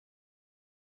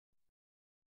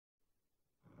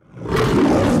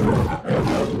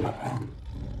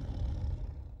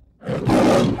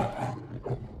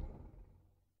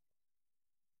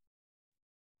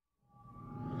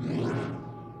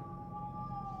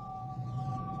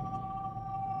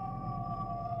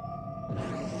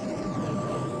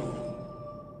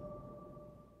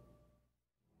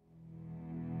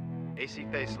AC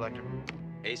phase selector.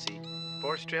 AC.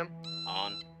 Force trim.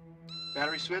 On.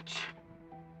 Battery switch.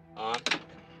 On.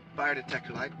 Fire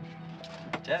detector light.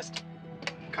 Test.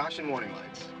 Caution warning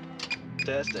lights.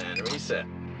 Test and reset.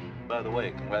 By the way,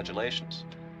 congratulations.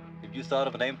 Have you thought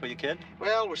of a name for your kid?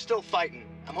 Well, we're still fighting.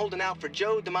 I'm holding out for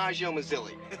Joe DiMaggio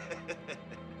Mazzilli.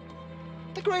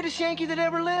 The greatest Yankee that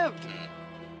ever lived.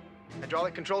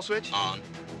 Hydraulic control switch. On.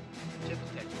 Chip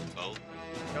detector. Both.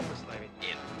 Compass lighting.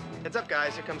 In. Heads up,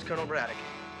 guys. Here comes Colonel Braddock.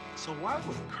 So why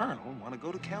would a colonel want to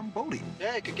go to Cambodia?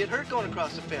 Yeah, he could get hurt going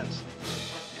across the fence.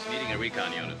 He's meeting a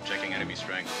recon unit, checking enemy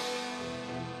strength.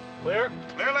 Clear?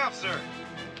 Clear left, sir.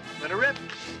 Let her rip.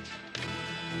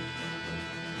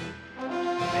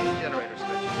 Main generator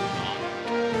switch.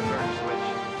 Burner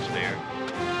switch. Spare.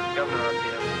 Governor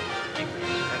RPM.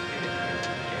 Increase.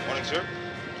 Morning, sir.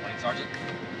 Morning, Sergeant.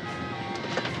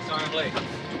 Sorry I'm late.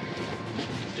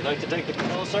 Would you like to take the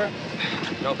control, sir?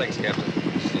 No, thanks, Captain.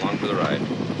 Just along for the ride.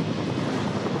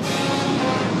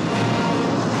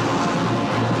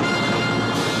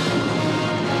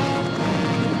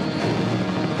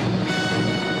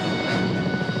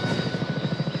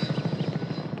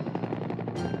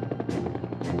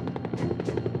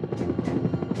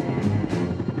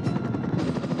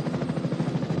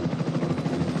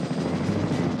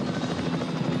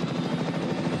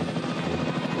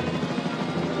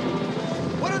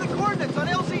 What are the coordinates on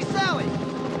LC Sally?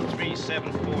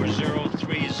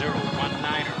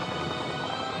 37403019er.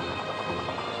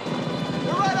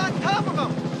 We're right on top of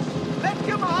them. Let's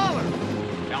give them a holler.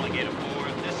 Alligator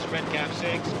 4, this is Red Cap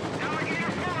 6.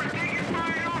 Alligator 4, taking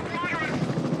fire off quadrant.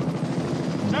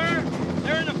 Sir,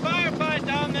 they're in a firefight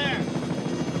down there.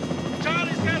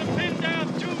 Charlie's got them pinned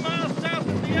down 2 miles south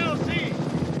of the LC.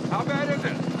 How bad is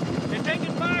it? They're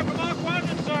taking fire from all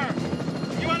quadrants, sir.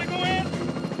 You want to go in?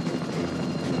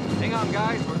 Hang on,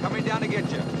 guys. We're coming down to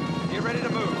get you. Get ready to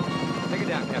move. Take it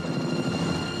down, Captain.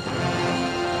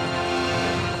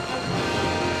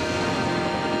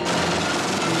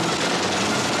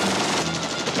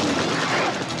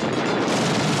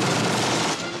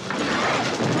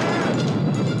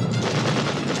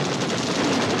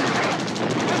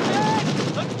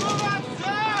 Let's move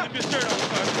outside! Keep your shirt on,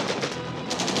 Sergeant.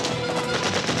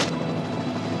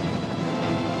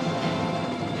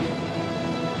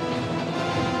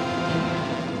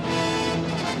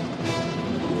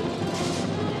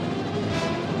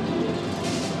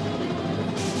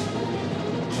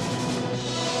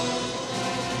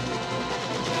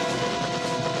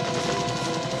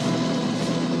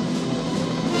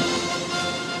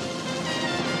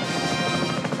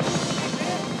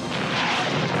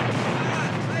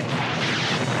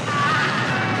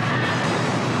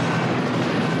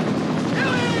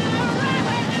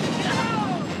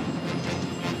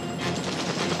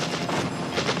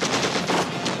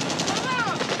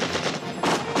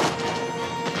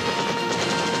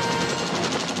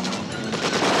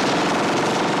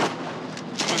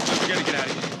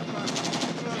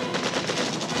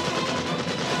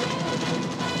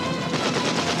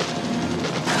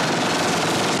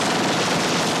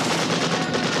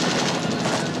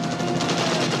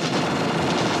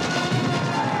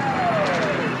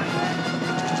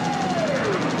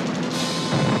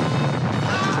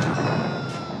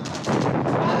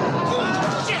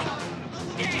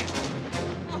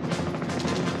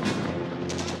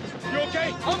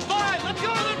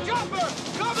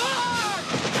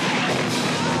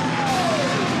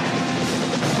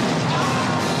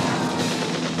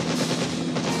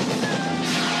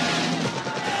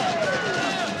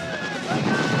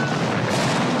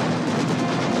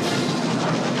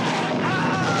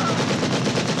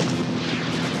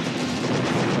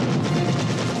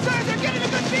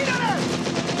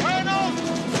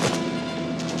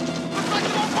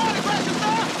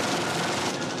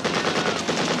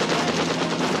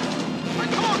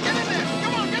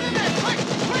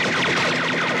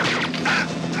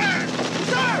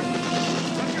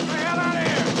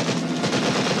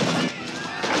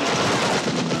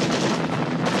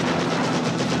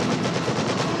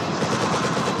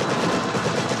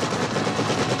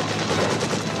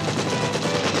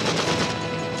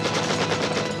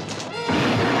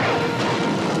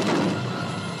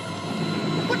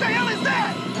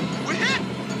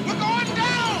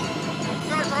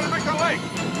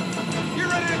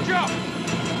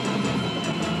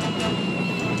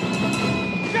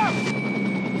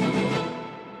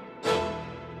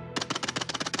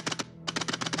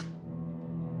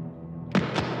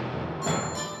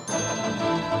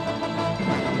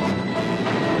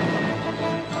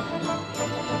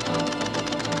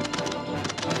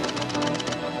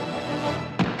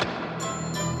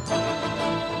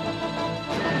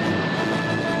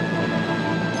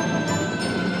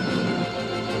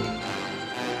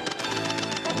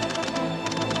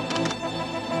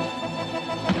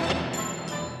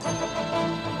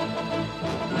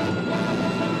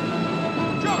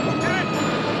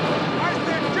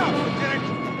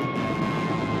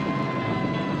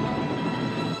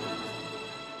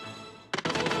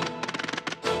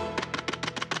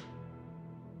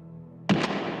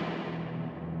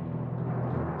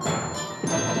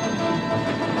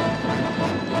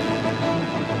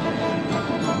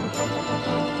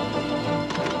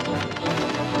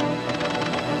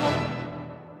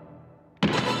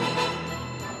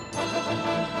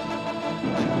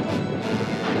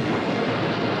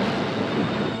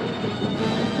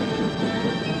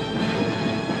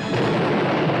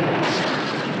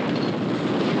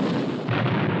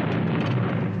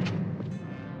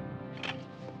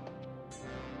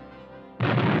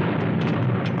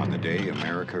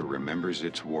 America remembers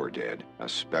its war dead, a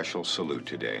special salute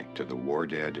today to the war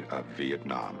dead of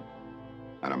Vietnam.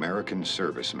 An American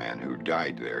serviceman who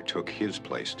died there took his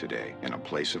place today in a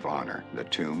place of honor, the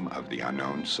tomb of the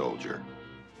unknown soldier.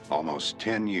 Almost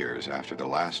 10 years after the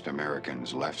last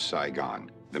Americans left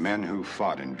Saigon, the men who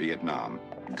fought in Vietnam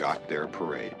got their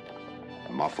parade.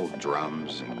 Muffled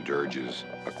drums and dirges,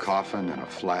 a coffin and a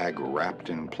flag wrapped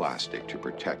in plastic to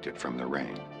protect it from the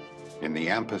rain. In the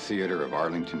amphitheater of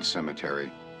Arlington Cemetery,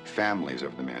 families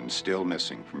of the men still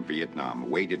missing from Vietnam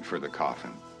waited for the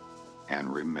coffin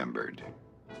and remembered.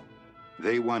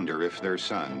 They wonder if their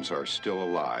sons are still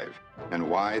alive and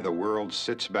why the world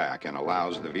sits back and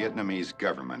allows the Vietnamese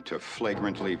government to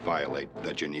flagrantly violate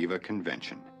the Geneva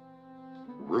Convention.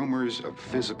 Rumors of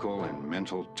physical and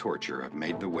mental torture have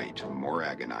made the wait more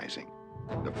agonizing.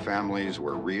 The families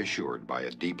were reassured by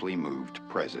a deeply moved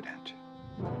president.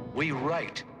 We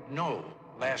write no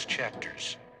last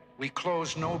chapters. We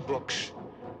close no books.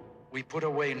 We put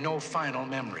away no final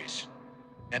memories.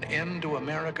 An end to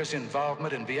America's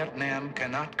involvement in Vietnam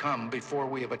cannot come before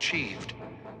we have achieved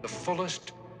the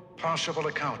fullest possible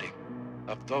accounting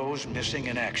of those missing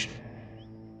in action.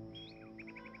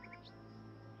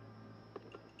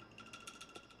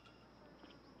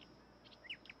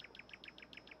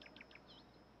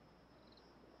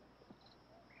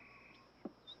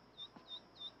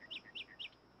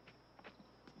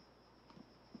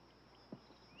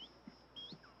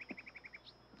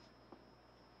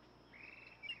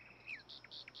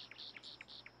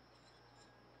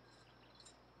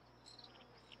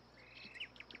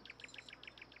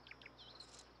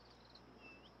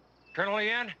 Colonel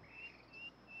Ian,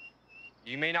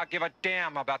 you may not give a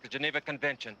damn about the Geneva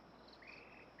Convention,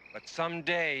 but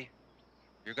someday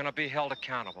you're gonna be held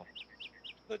accountable.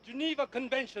 The Geneva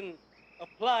Convention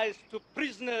applies to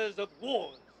prisoners of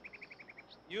war.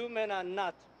 You men are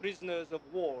not prisoners of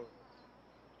war.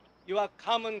 You are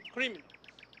common criminals.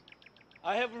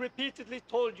 I have repeatedly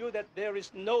told you that there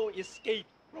is no escape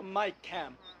from my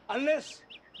camp unless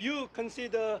you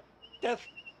consider death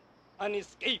an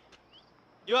escape.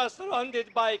 You are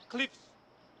surrounded by cliffs,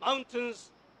 mountains,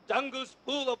 jungles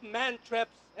full of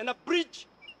man-traps, and a bridge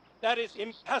that is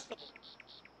impassable.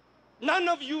 None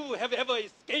of you have ever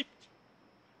escaped,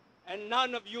 and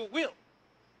none of you will.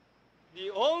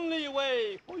 The only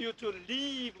way for you to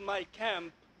leave my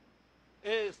camp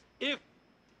is if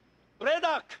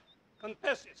Braddock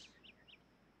confesses.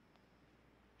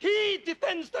 He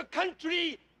defends the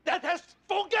country that has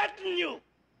forgotten you,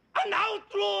 an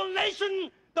outlaw nation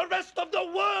the rest of the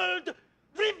world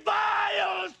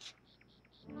reviles!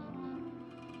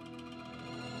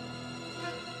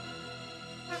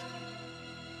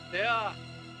 They are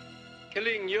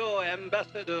killing your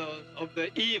ambassadors of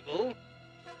the evil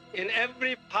in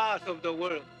every part of the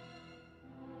world.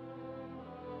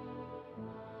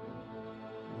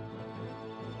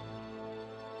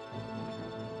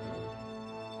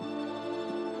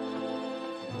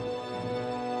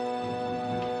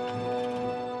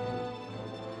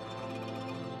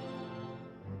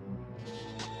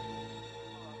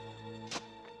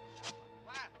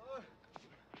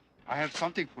 I have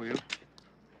something for you.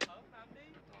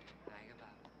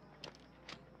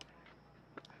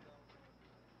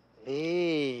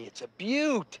 Hey, it's a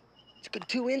beaut. It's a good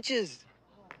 2 inches.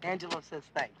 Angela says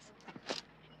thanks.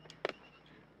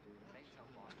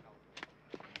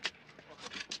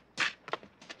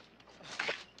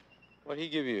 What'd he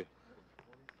give you?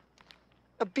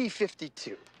 A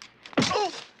B-52.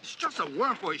 Oh! It's just a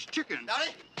worm for his chicken.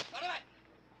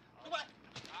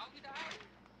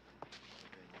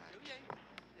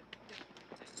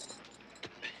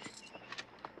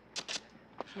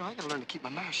 You know, I gotta learn to keep my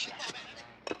mouth shut.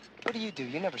 What do?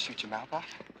 You never shoot your mouth off.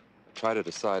 I try to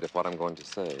decide if what I'm going to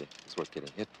say is worth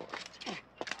getting hit for.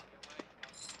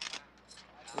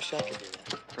 Wish I could do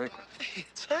that. Frankly. Hey,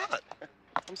 it's hot.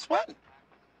 I'm sweating.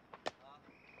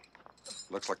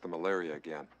 Looks like the malaria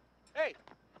again. Hey!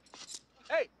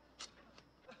 Hey!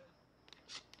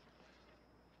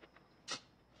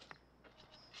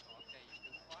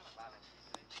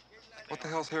 What the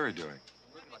hell's Harry doing?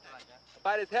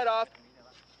 Bite his head off.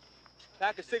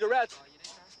 Pack of cigarettes.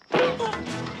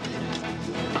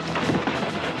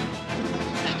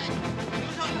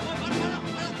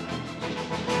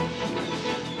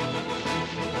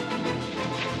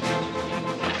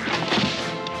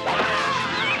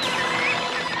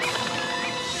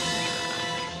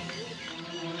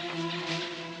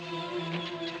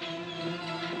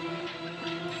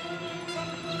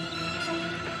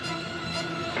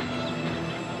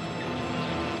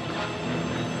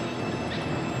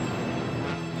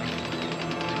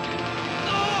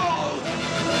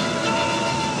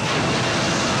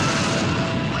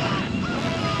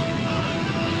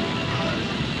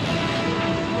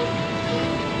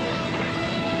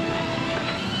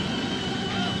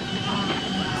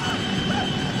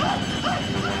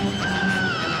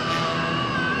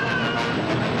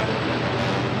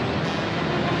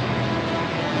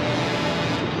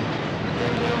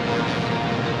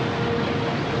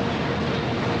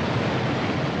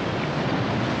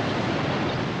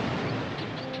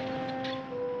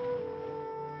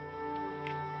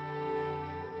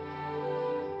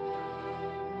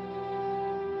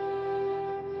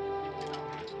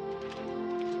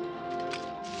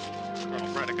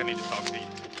 Braddock, I need to talk to you.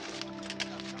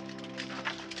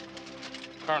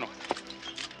 Colonel.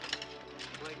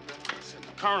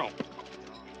 Colonel.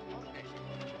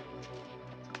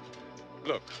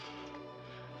 Look,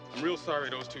 I'm real sorry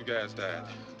those two guys died.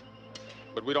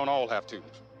 But we don't all have to.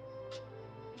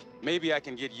 Maybe I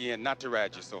can get you in not to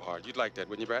ride you so hard. You'd like that,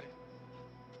 wouldn't you, Braddock?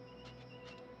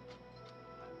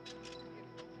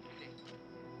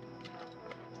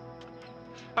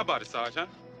 How about it, Sarge, huh?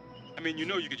 I mean, you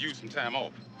know you could use some time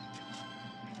off.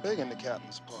 Begging the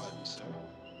captain's pardon, sir.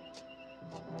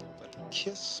 But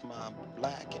kiss my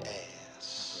black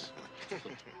ass.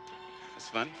 That's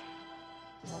funny.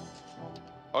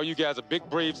 All you guys are big,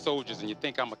 brave soldiers, and you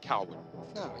think I'm a coward.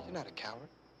 No, you're not a coward.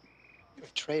 You're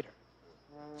a traitor.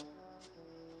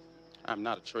 I'm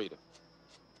not a traitor.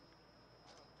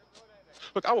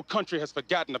 Look, our country has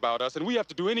forgotten about us, and we have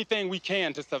to do anything we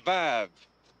can to survive.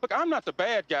 Look, I'm not the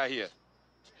bad guy here.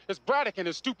 It's Braddock and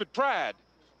his stupid pride.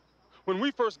 When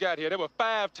we first got here, there were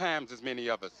 5 times as many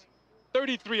of us.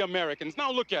 33 Americans. Now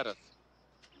look at us.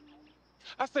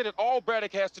 I say that all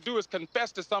Braddock has to do is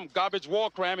confess to some garbage war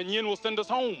crime, and Yin will send us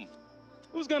home.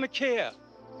 Who's gonna care?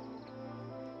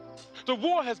 The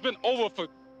war has been over for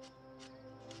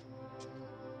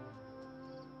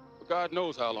God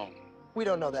knows how long. We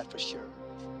don't know that for sure.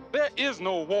 There is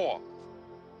no war.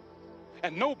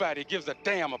 And nobody gives a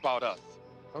damn about us.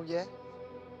 Oh, yeah?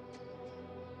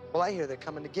 Well, I hear they're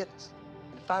coming to get us.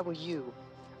 And if I were you,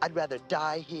 I'd rather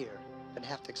die here than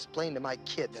have to explain to my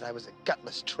kid that I was a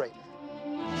gutless traitor.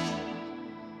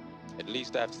 At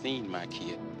least I've seen my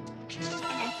kid.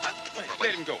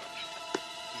 Let him go.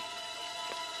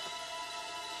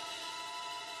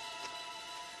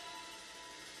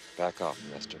 Back off,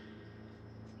 mister.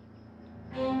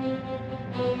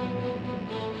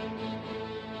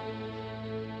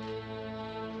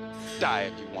 Die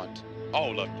if you want.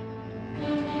 All of you.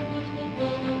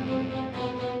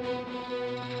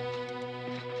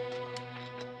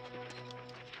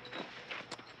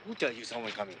 Who tell you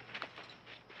someone coming?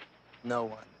 No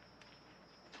one.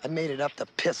 I made it up to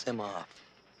piss him off.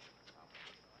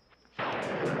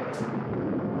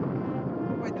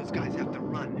 Why'd those guys have to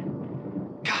run?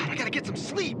 God, I gotta get some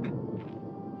sleep.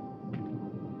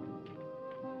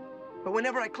 But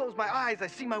whenever I close my eyes, I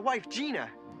see my wife, Gina.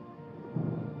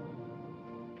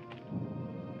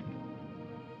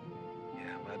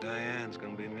 Yeah, my Diane's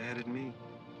gonna be mad at me.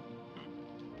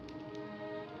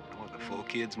 I want the 4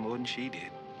 kids more than she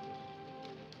did.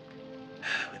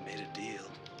 We made a deal.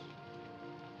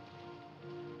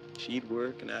 She'd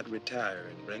work and I'd retire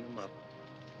and bring them up.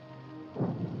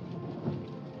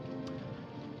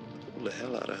 Pull the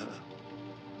hell out of her.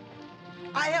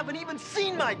 I haven't even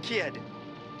seen my kid.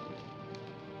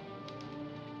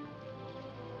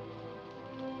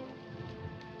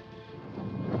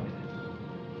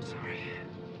 Sorry.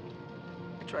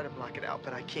 I try to block it out,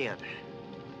 but I can't.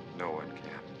 No one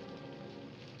can.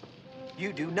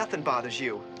 You do, nothing bothers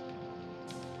you.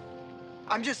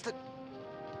 I'm just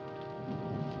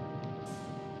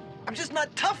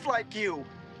not tough like you.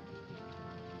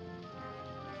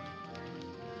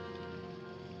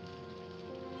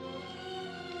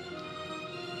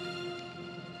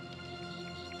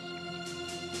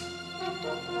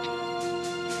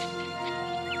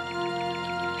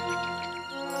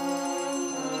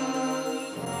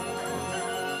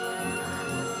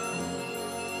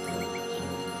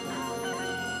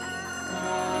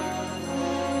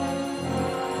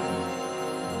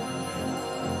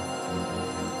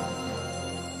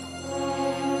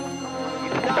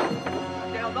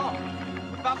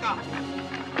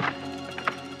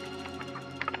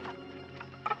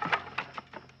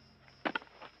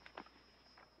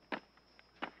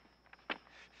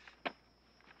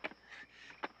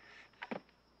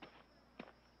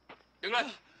 Đứng lên,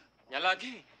 nhanh lên.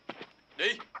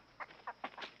 Đi.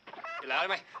 Đi lại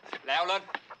mày, leo lên.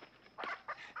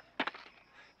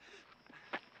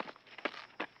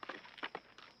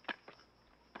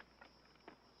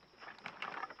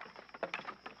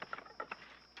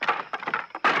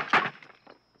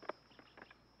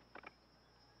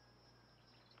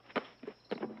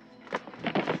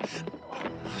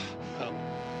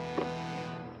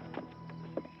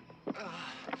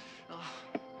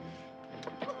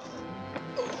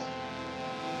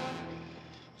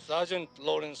 Sergeant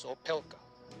Lawrence Opelka,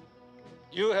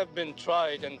 you have been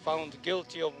tried and found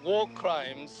guilty of war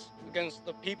crimes against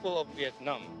the people of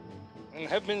Vietnam and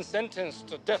have been sentenced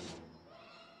to death.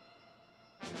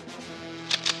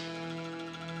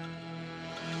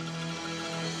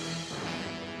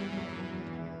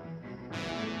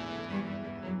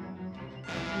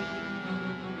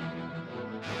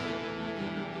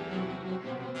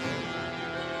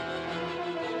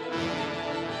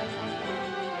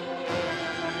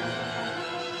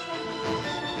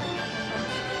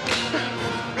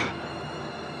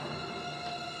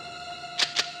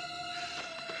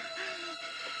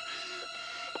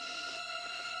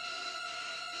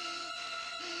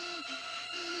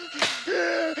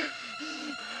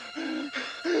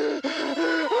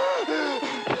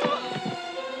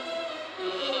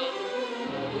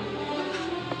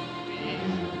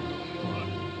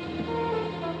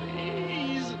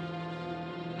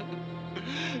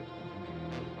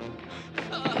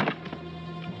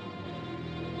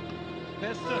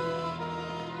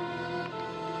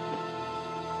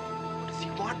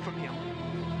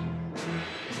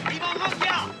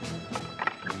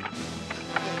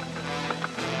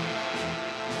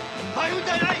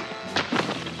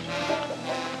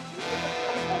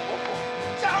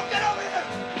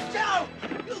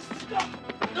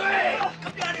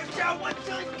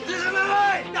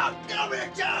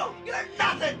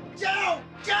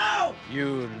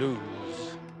 You lose.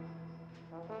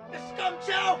 You scum,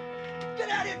 Joe! Get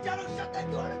out here, Joe! Don't shut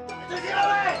that door! Get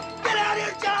away! Get out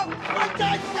here, Joe! One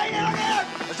time, stay out here!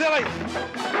 Vasily!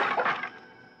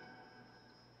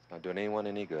 It's not doing anyone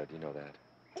any good, you know that.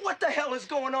 What the hell is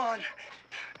going on?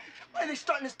 Why are they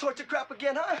starting this torture crap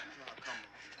again, huh?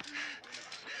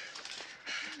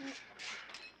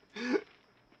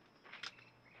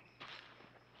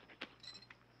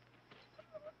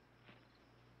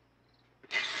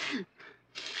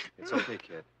 It's okay,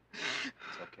 kid.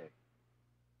 It's okay.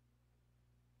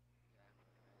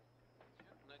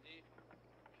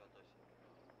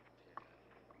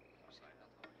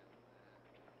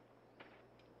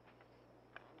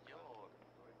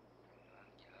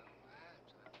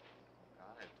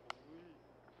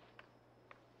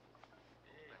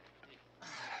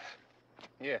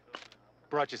 Yeah,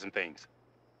 brought you some things.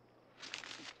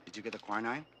 Did you get the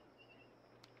quinine?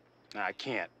 Nah, I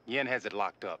can't. Yen has it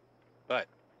locked up. But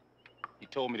he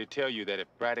told me to tell you that if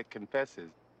Braddock confesses,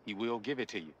 he will give it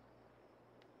to you.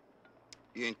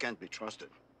 Ian can't be trusted.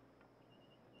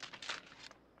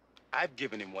 I've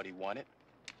given him what he wanted,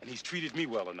 and he's treated me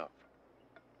well enough.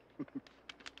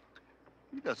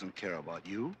 He doesn't care about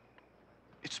you.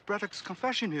 It's Braddock's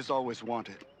confession he's always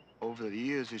wanted. Over the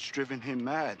years, it's driven him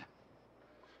mad.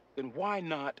 Then why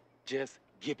not just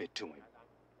give it to him?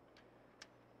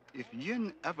 If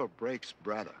Yin ever breaks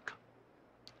Braddock,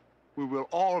 we will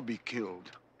all be killed.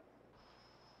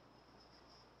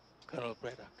 Colonel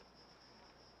Braddock,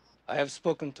 I have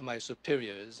spoken to my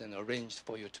superiors and arranged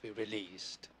for you to be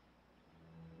released.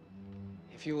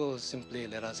 If you will simply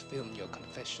let us film your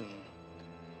confession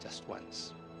just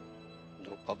once.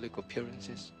 No public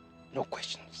appearances, no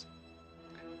questions.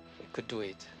 We could do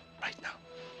it right now.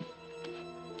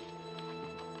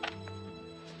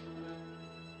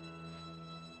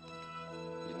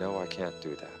 You know I can't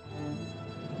do that.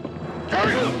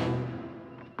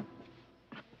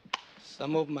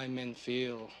 Some of my men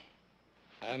feel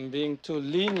I'm being too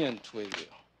lenient with you.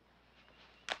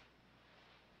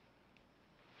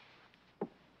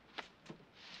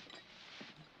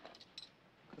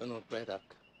 Colonel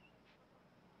Braddock,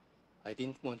 I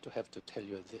didn't want to have to tell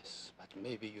you this, but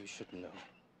maybe you should know.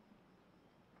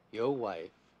 Your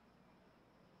wife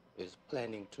is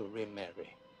planning to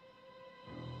remarry.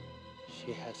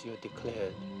 She has you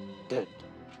declared dead.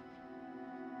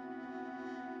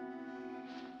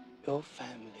 Your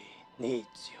family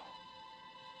needs you.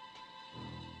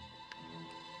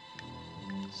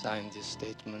 Sign this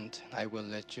statement, and I will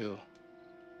let you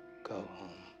go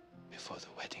home before the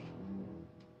wedding.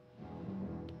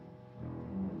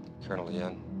 Colonel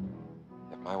Yin,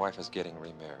 if my wife is getting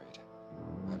remarried,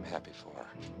 I'm happy for her.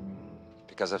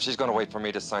 Because if she's going to wait for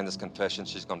me to sign this confession,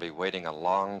 she's going to be waiting a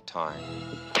long time.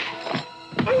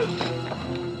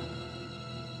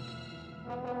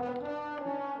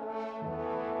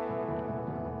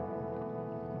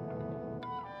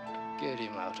 Get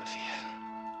him out of here.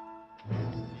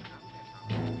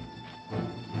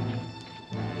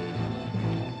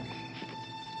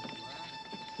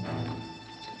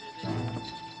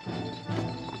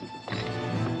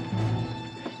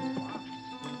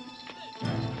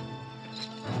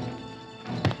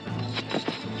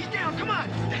 Get down, come on!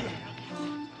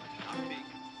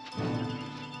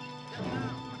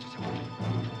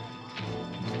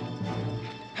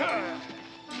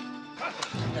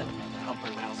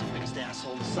 Humper Rattle's the biggest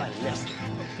asshole inside of Lester.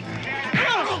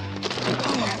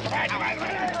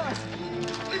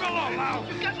 Leave alone, Lau!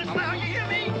 You got this now, you hear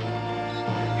me?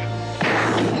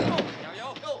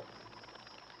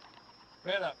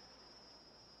 Braddock,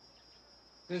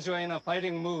 since you're in a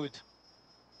fighting mood,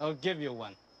 I'll give you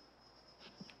one.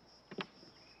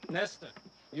 Nestor,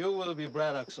 you will be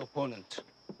Braddock's opponent,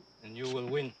 and you will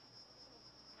win.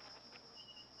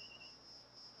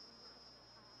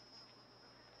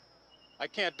 I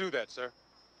can't do that, sir.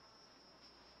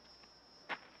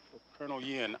 With Colonel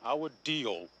Yin, our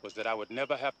deal was that I would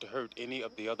never have to hurt any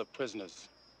of the other prisoners.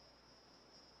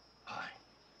 Fine.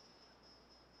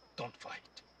 Don't fight.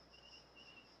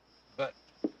 But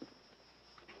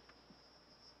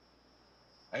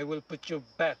I will put you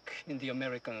back in the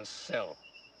American cell.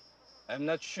 I'm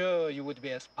not sure you would be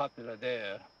as popular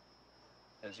there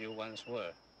as you once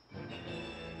were.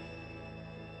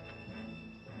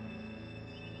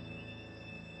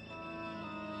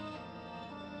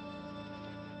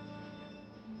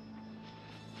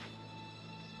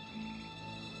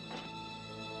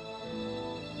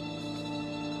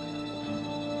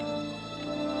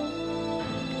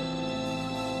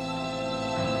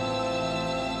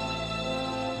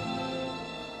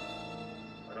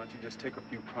 Why don't you just take a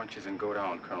few punches and go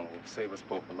down, Colonel? It'll save us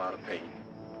both a lot of pain.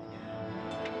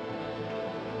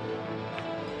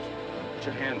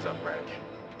 Put your hands up, Braddock.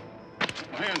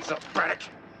 Hands up, Braddock.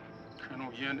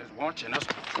 Colonel Yin is watching us.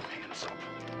 Put your hands up.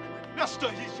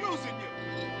 Mister, he's using you.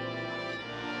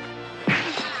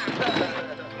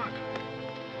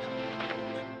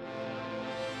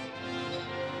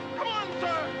 Come on,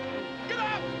 sir. Get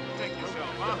up. Protect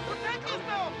yourself, huh? Protect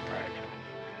yourself. Braddock.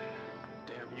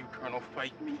 Damn you, Colonel,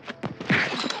 fight me.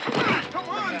 Come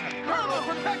on, Colonel,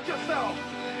 protect yourself.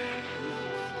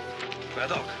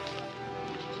 Braddock.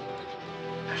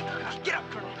 Get up,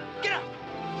 Colonel. Get up.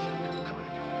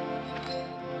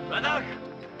 Braddock.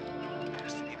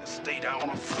 Just either stay down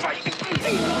or fight.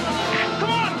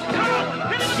 Come on, Colonel.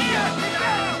 Hit him again.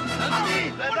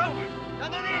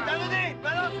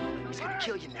 He's gonna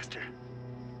kill you, Nestor.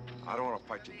 I don't want to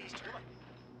fight you, mister.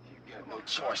 You got no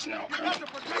choice now, Colonel.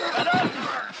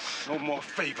 No more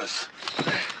favors.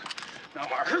 Now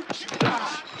I hurt you.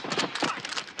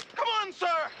 Come on,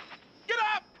 sir. Get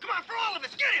up. Come on, for all of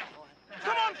us. Get him.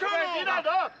 Come on, Colonel. Get up.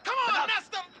 Come on,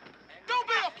 Nestor. Don't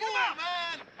be a fool,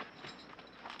 man.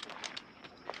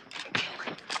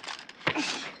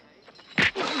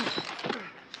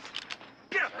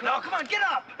 Get up, Colonel. Come on, get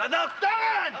up.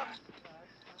 Stand.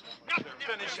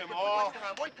 Finish him off.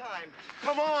 One time.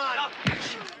 Come on.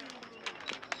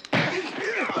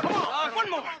 Come on. One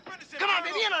more. Come on,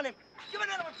 baby, in on him. Give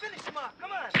another one. Finish him off.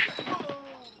 Come on.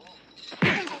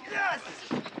 Yes.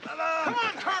 Come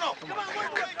on, Colonel. Come on,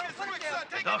 one good.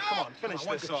 Take him Come out. on, finish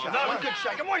this off. One good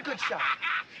shot. Come on, one good shot.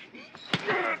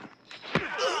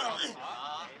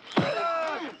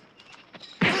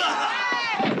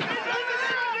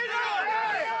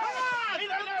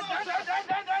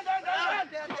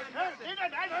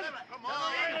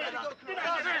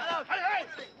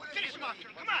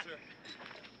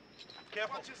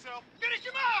 Careful. Watch yourself. Finish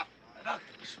him off! Get up!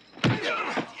 Get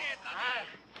up!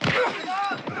 Colonel!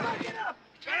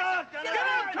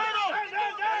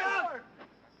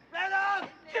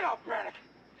 Get up, Braddock.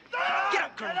 Get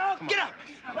up, Colonel! Get up!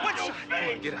 One shot! Come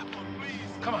on, get up.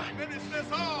 Come on. Finish this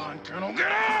Come off! on, Colonel,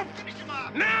 get up! Finish him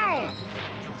off! Now!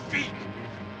 You feet!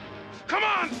 Come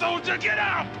on, soldier, get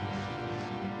up!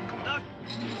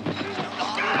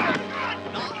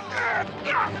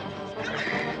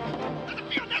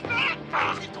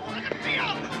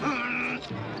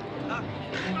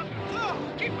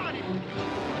 Keep on him!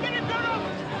 Get him, Colonel!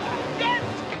 Get!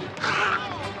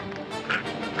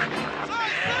 Sir,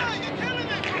 you're killing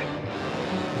him!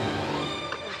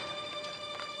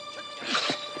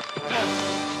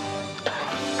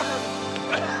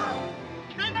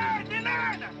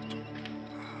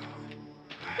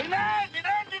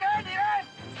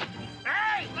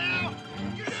 Hey! Now!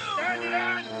 You do!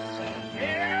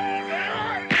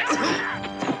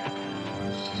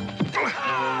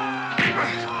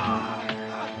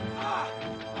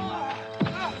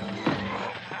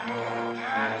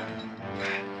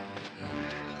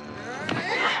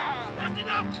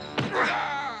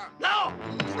 No!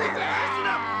 Listen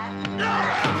up! No!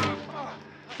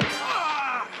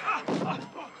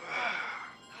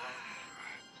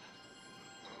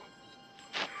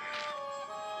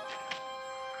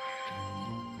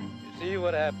 You see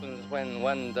what happens when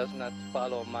one does not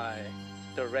follow my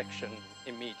direction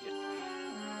immediately.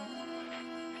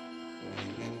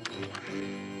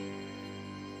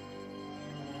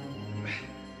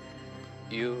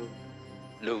 You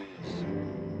lose.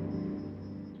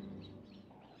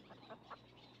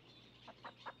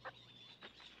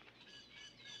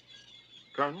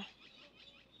 Colonel?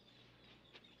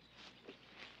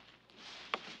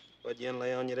 What'd Yin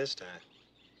lay on you this time?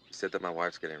 He said that my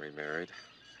wife's getting remarried,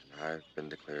 and I've been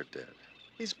declared dead.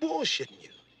 He's bullshitting you.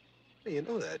 Well, you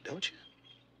know that, don't you?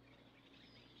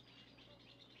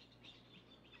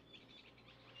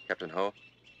 Captain Ho?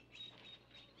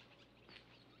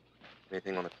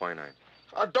 Anything on the quinine?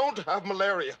 I don't have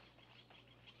malaria.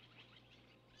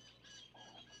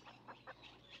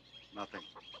 Nothing.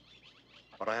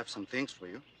 But I have some things for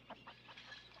you.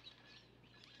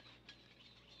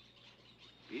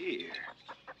 Here.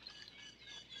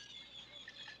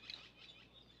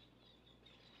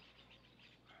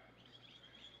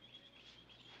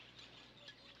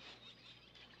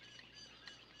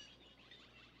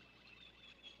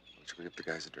 Should we give the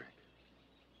guys a drink?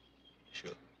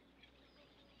 Sure.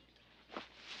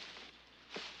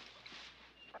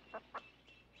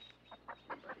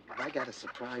 I got a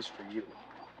surprise for you.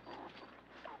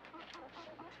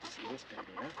 See this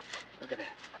baby, huh? Look at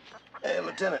that. Hey,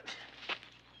 Lieutenant.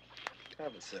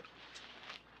 Have a sip.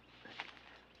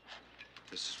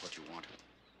 This is what you wanted.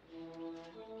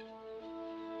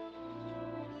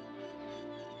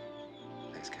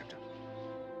 Thanks, Captain.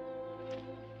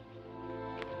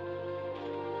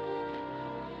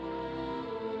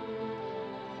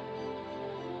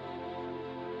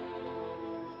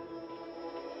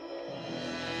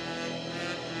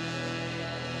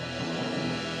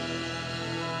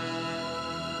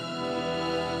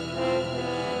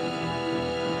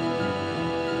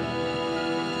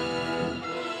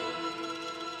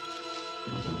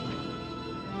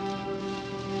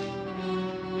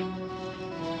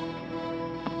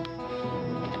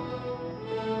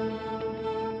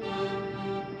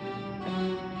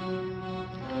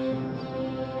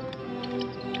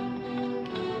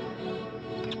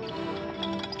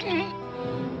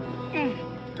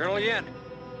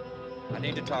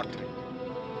 need to talk to you.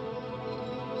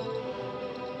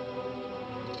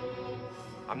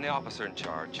 I'm the officer in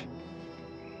charge.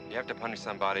 You have to punish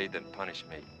somebody, then punish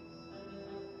me.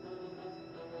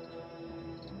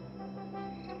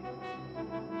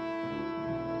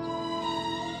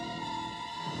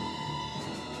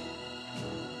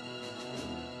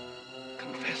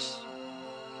 Confess.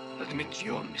 Admit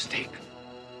your mistake.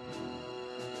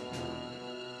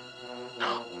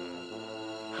 Now.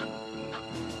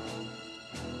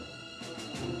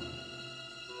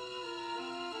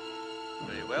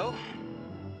 Very well.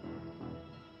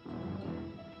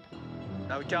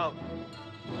 Now go.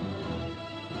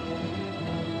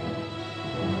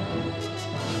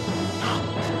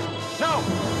 No!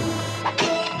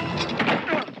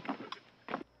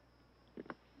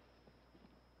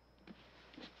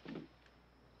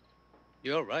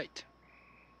 You're right.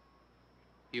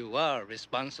 You are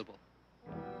responsible.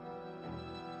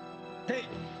 Hey!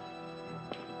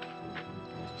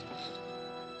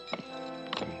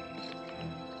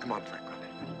 Come on, Franklin.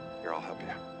 Here, I'll help you.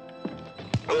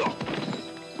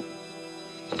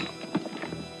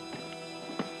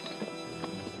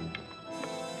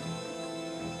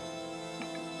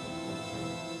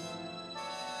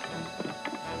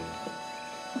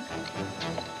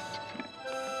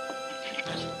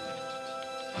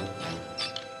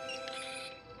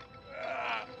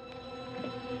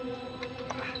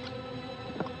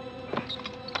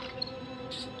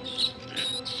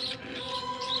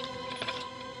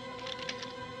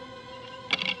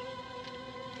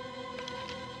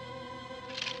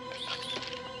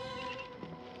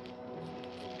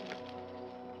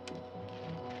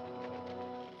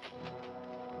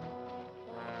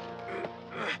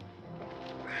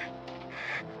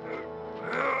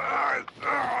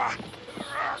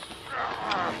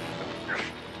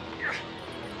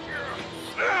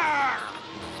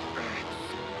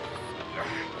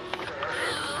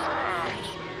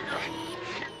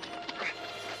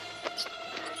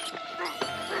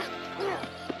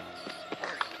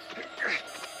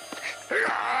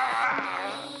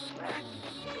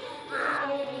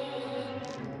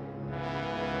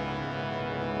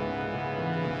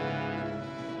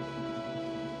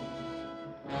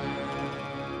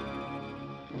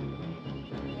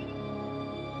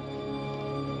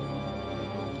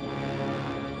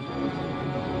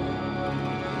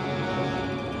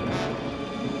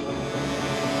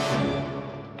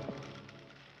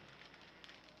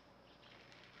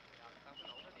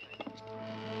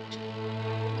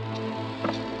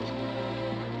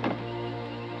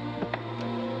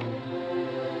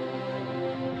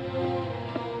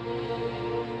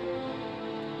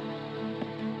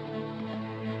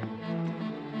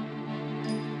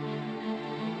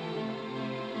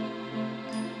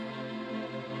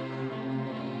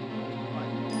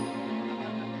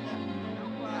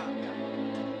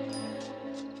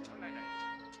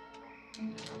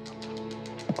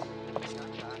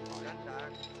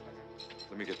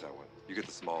 Let me get that one. You get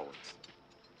the small ones.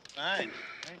 Fine.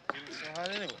 Ain't feeling so hot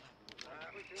anyway.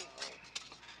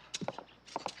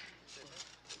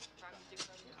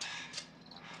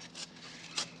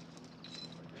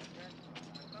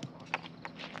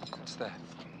 What's that?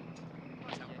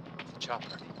 A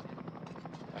chopper.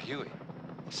 A Huey.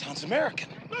 Sounds American.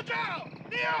 Look out!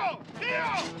 Neo!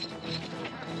 Neo!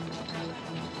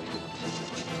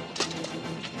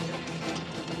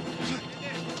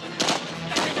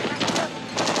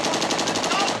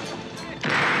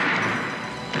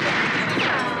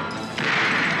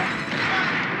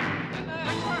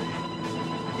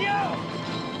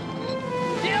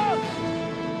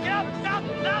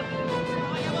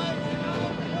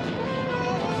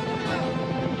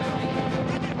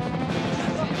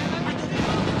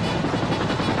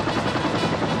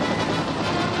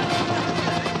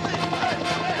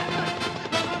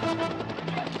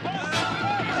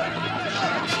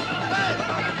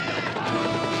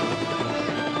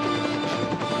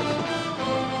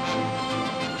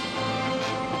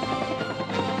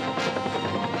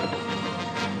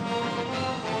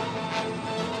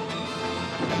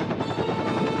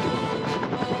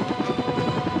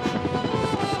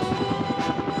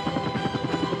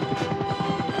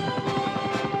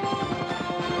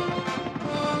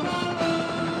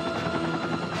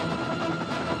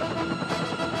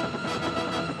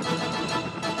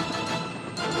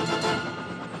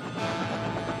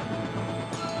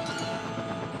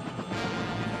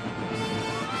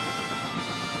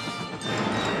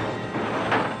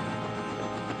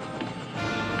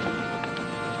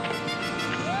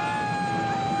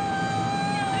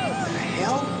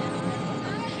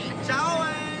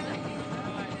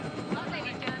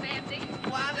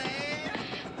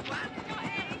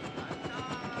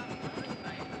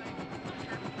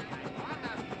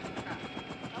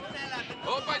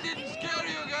 I didn't scare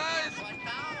you guys.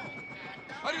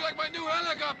 How do you like my new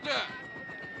helicopter?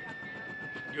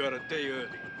 You are a day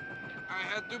early. I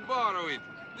had to borrow it.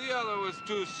 The other was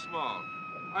too small.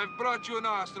 I've brought you an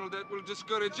arsenal that will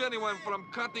discourage anyone from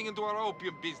cutting into our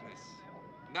opium business.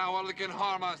 Now all that can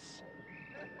harm us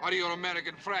are your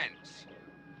American friends.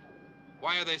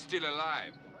 Why are they still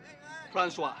alive?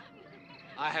 Francois,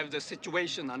 I have the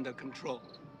situation under control.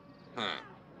 Huh.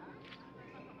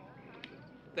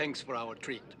 Thanks for our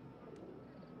treat.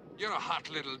 You're a hot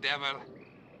little devil.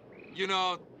 You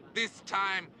know, this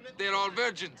time, they're all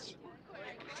virgins.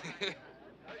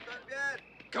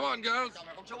 Come on, girls.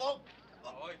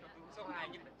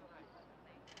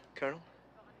 Colonel,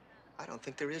 I don't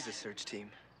think there is a search team.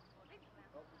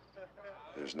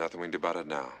 There's nothing we can do about it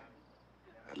now.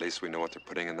 At least we know what they're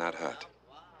putting in that hut.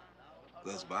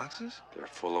 Those boxes? They're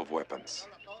full of weapons.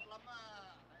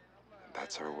 And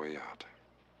that's our way out.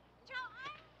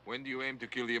 When do you aim to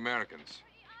kill the Americans?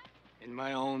 In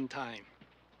my own time.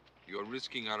 You're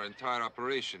risking our entire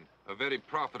operation, a very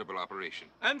profitable operation.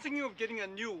 I'm thinking of getting a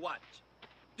new watch.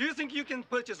 Do you think you can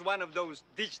purchase one of those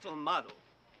digital models?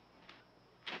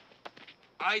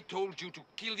 I told you to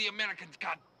kill the Americans,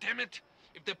 goddammit!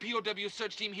 If the POW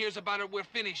search team hears about it, we're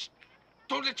finished.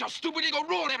 Don't let your stupid ego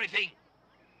ruin everything!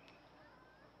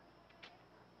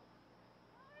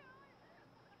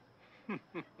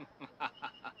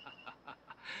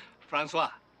 Francois,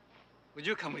 would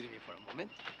you come with me for a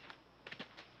moment?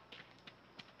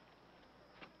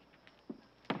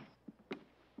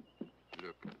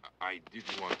 Look, I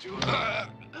didn't want to.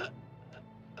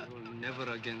 You will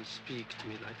never again speak to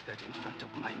me like that in front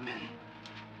of my men.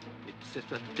 It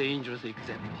sets a dangerous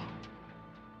example.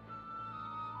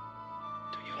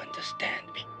 Do you understand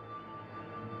me?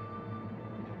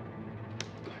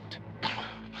 Good.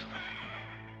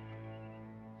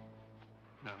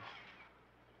 Now,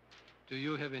 do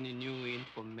you have any new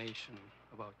information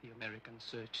about the American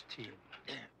search team?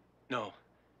 No,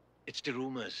 it's the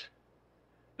rumors.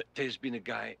 But there's been a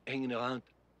guy hanging around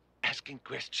asking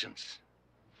questions.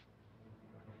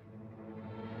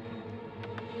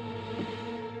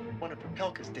 One of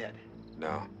Propelka's dead.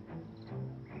 No.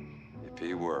 If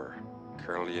he were,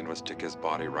 Colonel Ian would stick his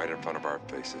body right in front of our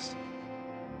faces.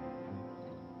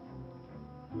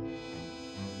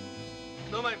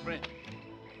 So, my friend,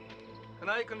 can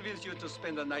I convince you to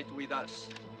spend the night with us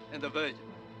and the Virgin?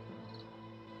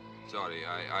 Sorry,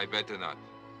 I better not.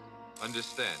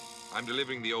 Understand, I'm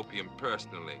delivering the opium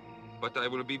personally, but I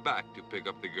will be back to pick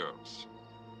up the girls.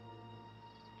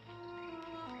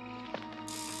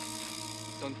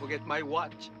 Don't forget my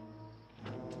watch.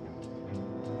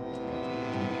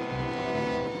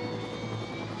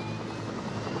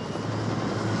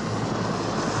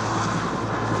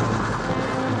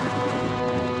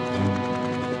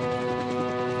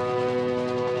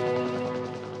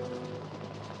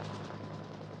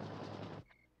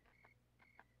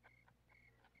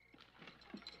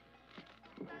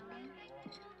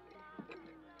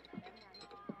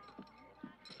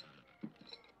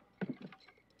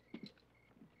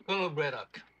 Colonel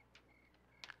Braddock,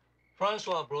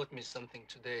 Francois brought me something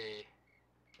today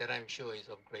that I'm sure is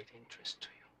of great interest to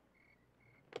you.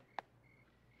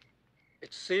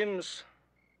 It seems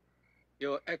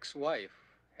your ex-wife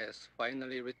has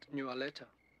finally written you a letter.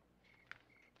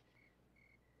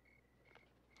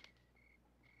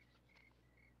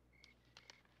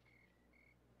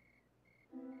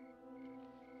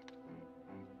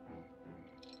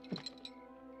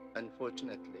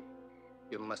 Unfortunately,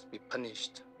 you must be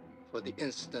punished for the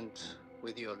incident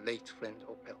with your late friend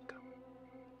Opelka.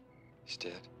 He's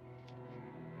dead.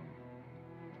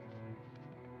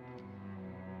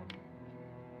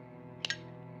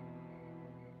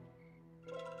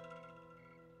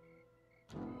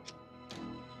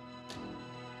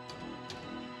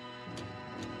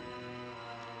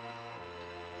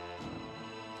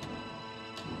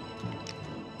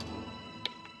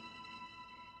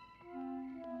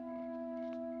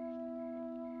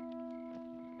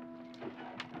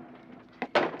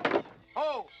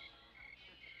 Oh!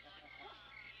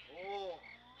 Oh!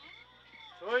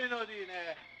 저희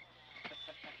어디네?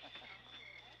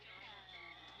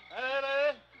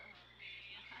 에레!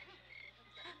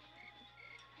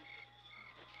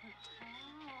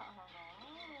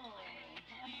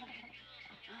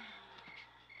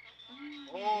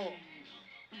 오!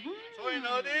 저희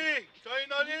어디? 저희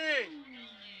어디?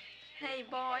 Hey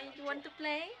boy, you want to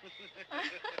play?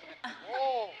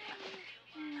 오!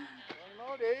 저희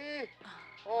어디?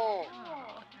 오!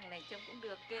 Thằng này trông cũng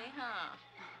được ghê hả?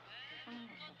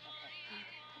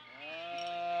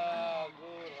 아,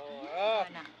 good. Rồi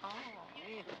nè.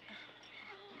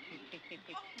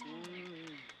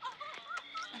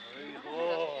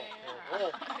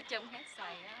 Trông hết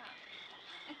sảy á.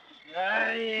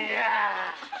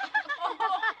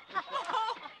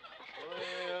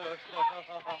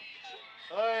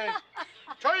 Ơi,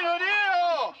 chơi rồi đi.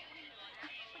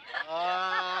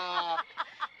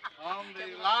 Không thì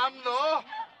làm nữa.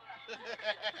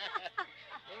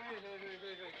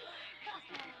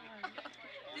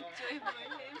 Đi chơi với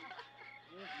em.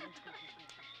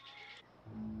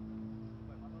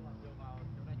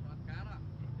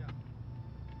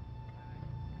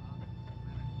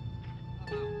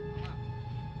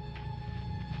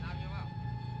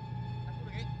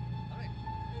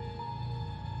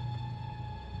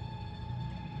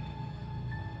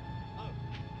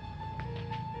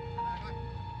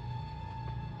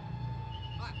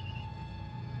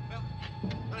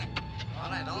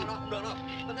 Này, đó, không được đâu.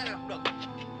 Tất này không được.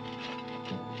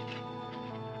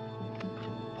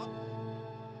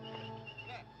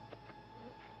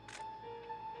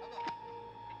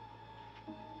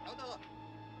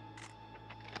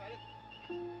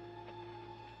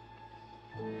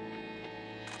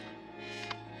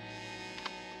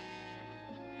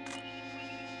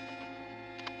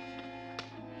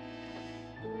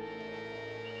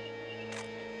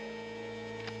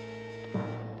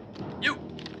 You!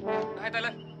 Hai tay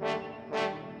lên.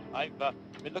 I've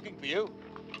been looking for you.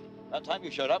 That time you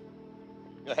showed up.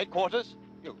 Your headquarters?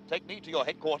 You take me to your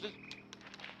headquarters?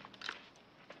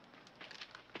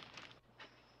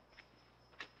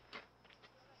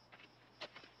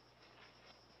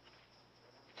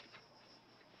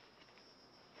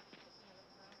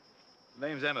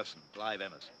 Name's Emerson, Clive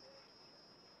Emerson.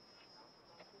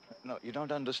 No, you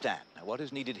don't understand. Now, what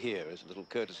is needed here is a little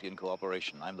courtesy and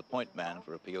cooperation. I'm the point man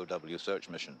for a POW search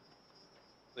mission.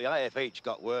 The IFH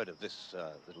got word of this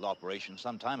little operation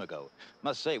some time ago.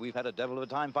 Must say, we've had a devil of a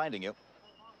time finding you.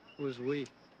 Who's we?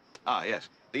 Ah, yes.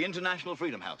 The International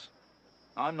Freedom House.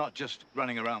 I'm not just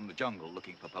running around the jungle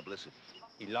looking for publicity.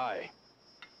 You lie.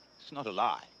 It's not a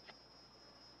lie.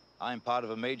 I'm part of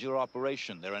a major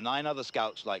operation. There are 9 other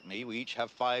scouts like me. We each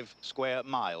have 5 square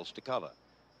miles to cover.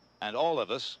 And all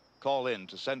of us call in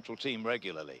to Central Team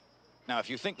regularly. Now, if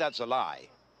you think that's a lie,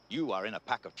 you are in a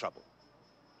pack of trouble.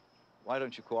 Why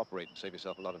don't you cooperate and save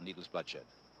yourself a lot of needless bloodshed?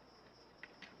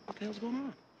 What the hell's going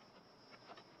on?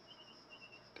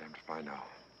 Damned if I know.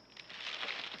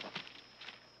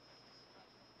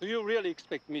 Do you really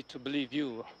expect me to believe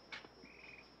you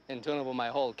and turn over my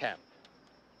whole camp?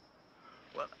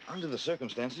 Well, under the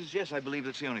circumstances, yes, I believe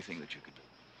that's the only thing that you could do.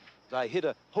 I hid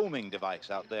a homing device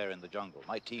out there in the jungle.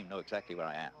 My team know exactly where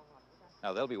I am.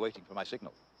 Now, they'll be waiting for my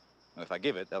signal. Now, if I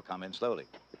give it, they'll come in slowly.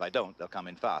 If I don't, they'll come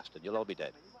in fast, and you'll all be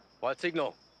dead. What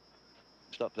signal?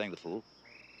 Stop playing the fool.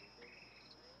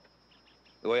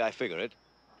 The way I figure it,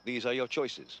 these are your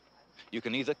choices. You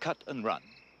can either cut and run,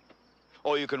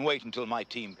 or you can wait until my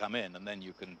team come in, and then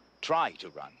you can try to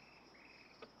run.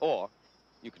 Or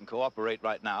you can cooperate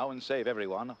right now and save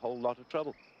everyone a whole lot of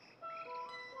trouble.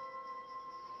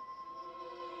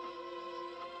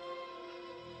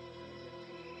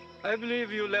 I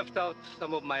believe you left out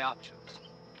some of my options.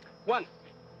 1,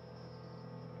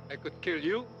 I could kill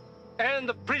you and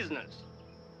the prisoners.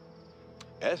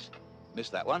 Yes,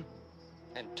 missed that one.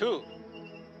 And 2,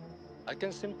 I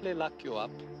can simply lock you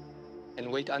up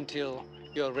and wait until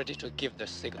you're ready to give the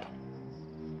signal.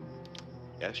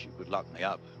 Yes, you could lock me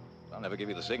up. I'll never give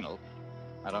you the signal.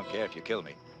 I don't care if you kill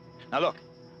me. Now look,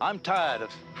 I'm tired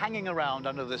of hanging around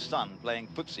under the sun playing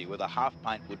footsie with a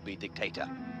half-pint would-be dictator.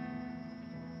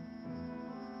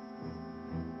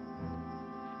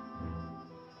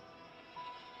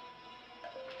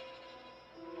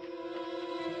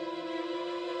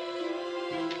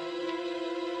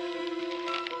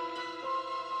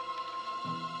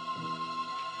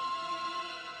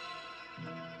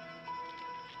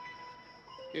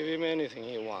 Give him anything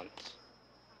he wants.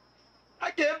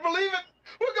 I can't believe it.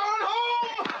 We're going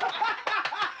home.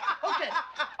 Okay,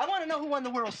 I want to know who won the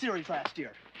World Series last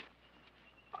year.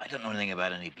 I don't know anything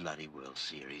about any bloody World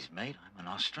Series, mate. I'm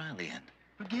an Australian.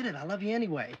 Forget it. I love you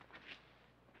anyway.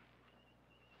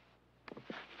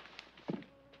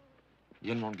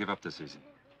 Yin won't give up this easy.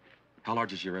 How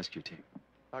large is your rescue team?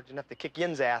 Large enough to kick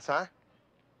Yin's ass, huh?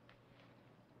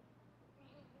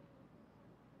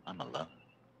 I'm alone.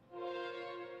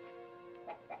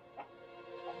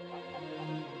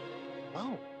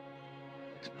 Oh.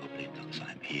 Nobody knows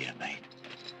I'm here, mate.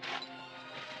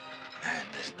 And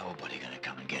there's nobody gonna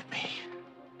come and get me.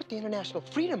 But the International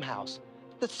Freedom House,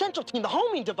 the Central Team, the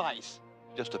homing device.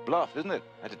 Just a bluff, isn't it?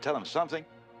 I had to tell him something.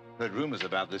 Heard rumors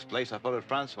about this place. I followed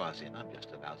Francois in. I'm just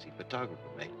a lousy photographer,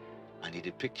 mate. I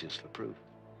needed pictures for proof.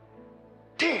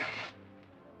 Damn!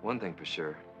 One thing for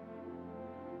sure.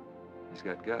 He's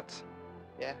got guts.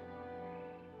 Yeah.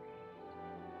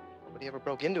 Nobody ever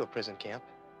broke into a prison camp.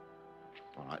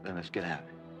 All right, then let's get out.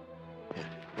 Yeah,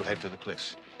 we'll head for the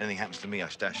cliffs. Anything happens to me, I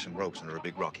stash some ropes under a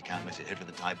big rock. You can't miss it. Head for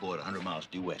the Thai border, 100 miles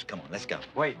due west. Come on, let's go.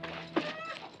 Wait.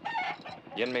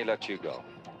 Yen may let you go,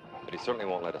 but he certainly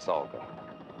won't let us all go.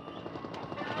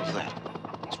 What's that?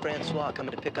 It's Francois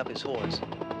coming to pick up his horse.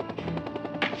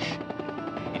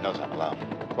 He knows I'm alone.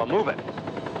 Well, move it.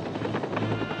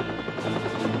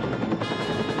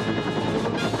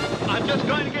 I'm just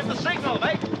going to give the signal,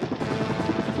 mate.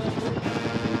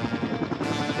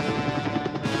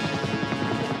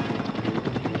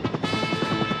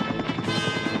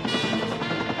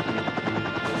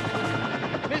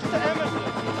 Mr.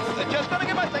 Emerson. They're just going to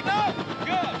give my signal.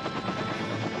 Good.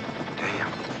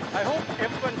 I hope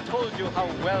everyone told you how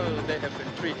well they have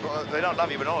been treated. Well, they don't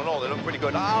love you, but all in all, they look pretty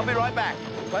good. I'll be right back.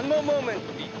 One more moment,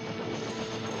 please.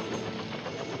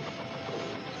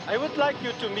 I would like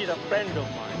you to meet a friend of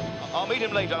mine. I'll meet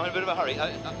him later. I'm in a bit of a hurry.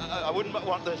 I wouldn't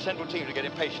want the central team to get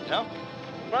impatient, huh?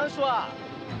 Francois.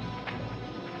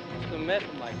 What's the matter,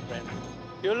 my friend?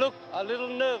 You look a little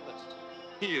nervous.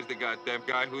 He is the goddamn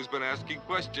guy who's been asking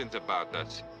questions about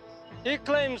us. He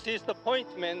claims he's the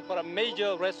point man for a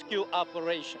major rescue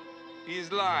operation.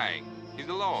 He's lying. He's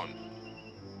alone.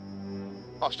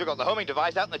 I've still got the homing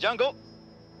device out in the jungle.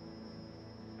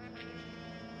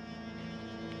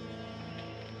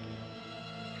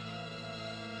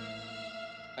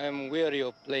 I'm weary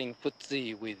of playing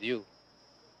footsie with you.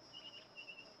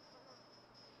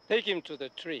 Take him to the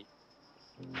tree.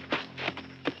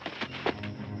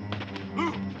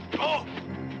 Oh!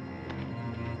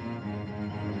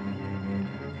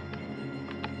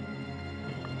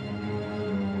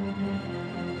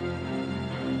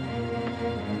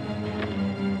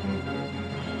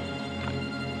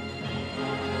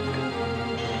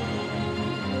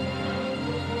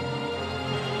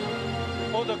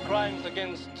 For the crimes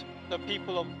against the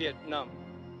people of Vietnam,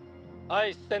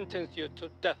 I sentence you to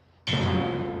death.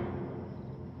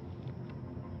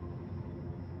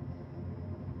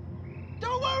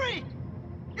 Don't worry!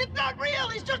 It's not real!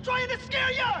 He's just trying to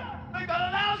scare you! We've got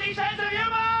a lousy sense of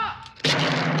humor!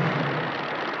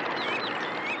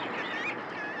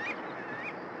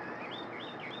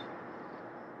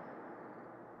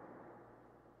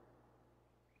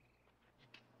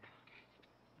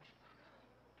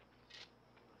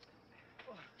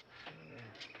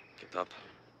 Get up.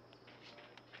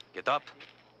 Get up.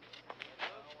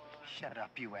 Shut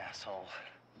up, you asshole.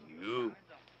 You.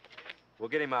 We'll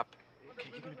get him up. Okay,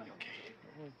 you're gonna be okay.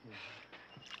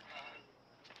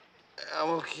 I'm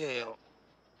okay.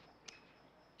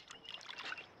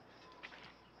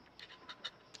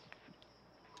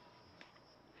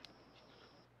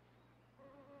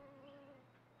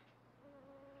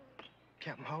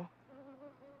 Captain Ho?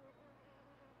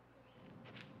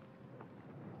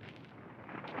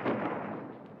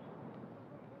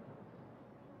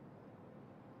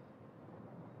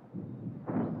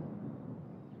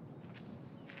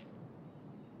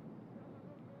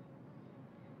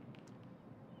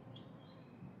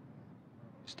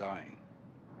 He's dying.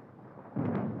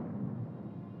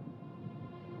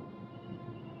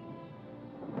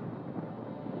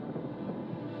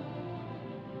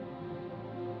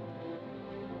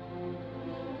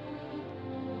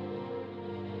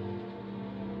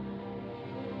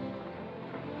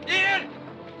 Ian!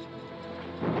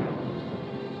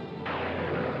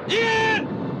 Ian!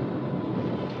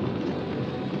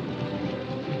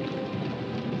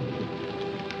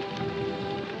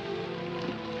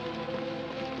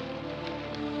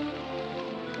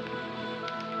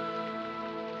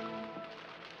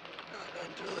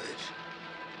 Don't do it.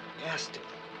 You has to.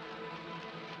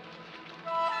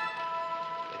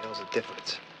 What the hell's the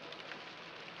difference?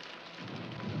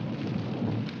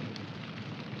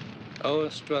 Our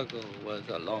struggle was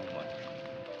a long one.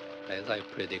 As I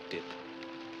predicted,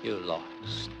 you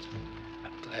lost.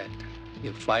 I'm glad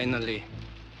you finally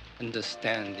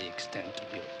understand the extent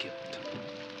of your guilt.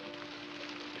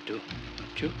 You do,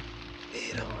 don't you?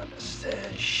 You don't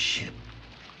understand shit.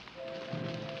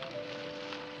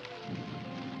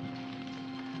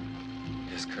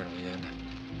 Yes, Colonel Yen.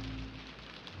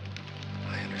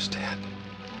 I understand.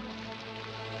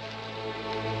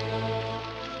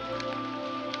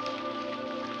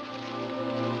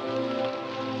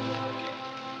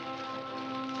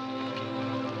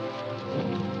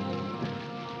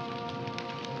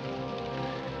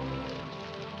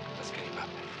 Let's get him up.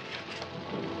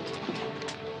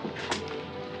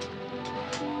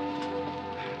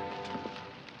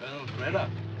 Colonel Freda,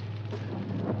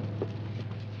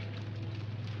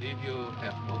 believe you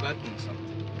have forgotten something.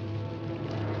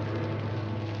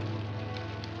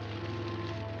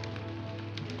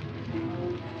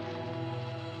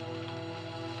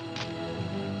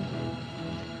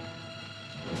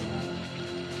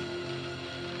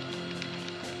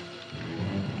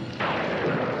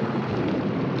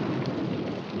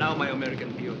 Now, my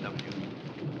American POW,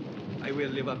 I will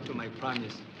live up to my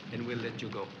promise and will let you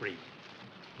go free.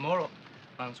 Tomorrow,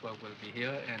 Francois will be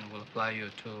here and will fly you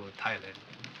to Thailand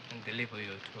and deliver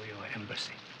you to your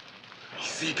embassy.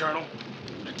 See, Colonel?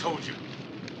 I told you.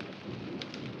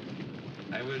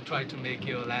 I will try to make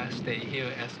your last day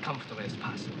here as comfortable as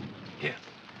possible. Here,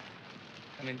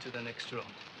 come into the next room.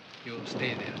 You'll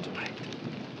stay there tonight.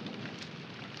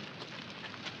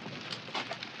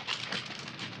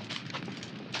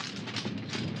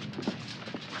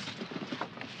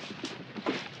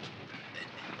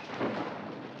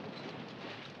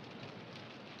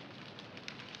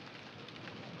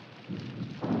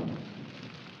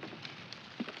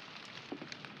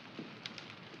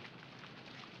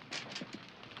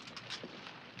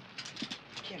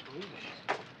 I can't believe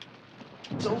it.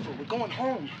 It's over. We're going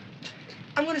home.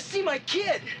 I'm gonna see my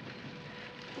kid.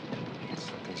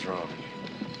 Something's wrong.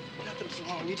 Nothing's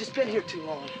wrong. You've just been here too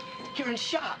long. You're in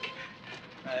shock.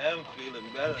 I am feeling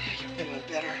better. You're feeling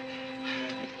better.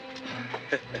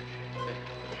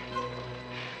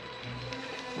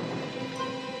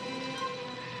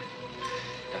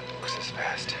 Nothing was this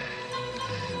fast.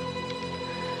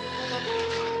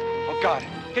 Oh, God.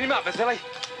 Get him out, Vasily.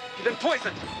 He's been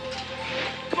poisoned.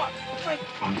 Come on. Frank.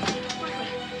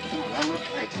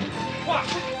 Walk.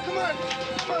 Come on.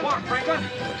 Come on. Walk, Franklin.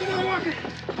 Come on,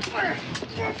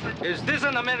 walk. Is this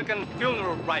an American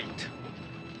funeral rite?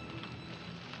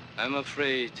 I'm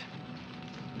afraid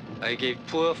I gave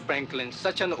poor Franklin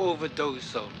such an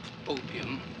overdose of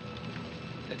opium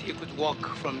that he could walk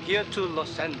from here to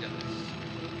Los Angeles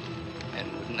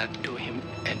and would not do him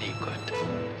any good.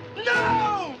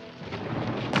 No!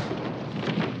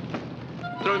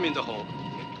 Throw him in the hole.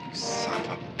 You son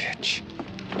of a bitch.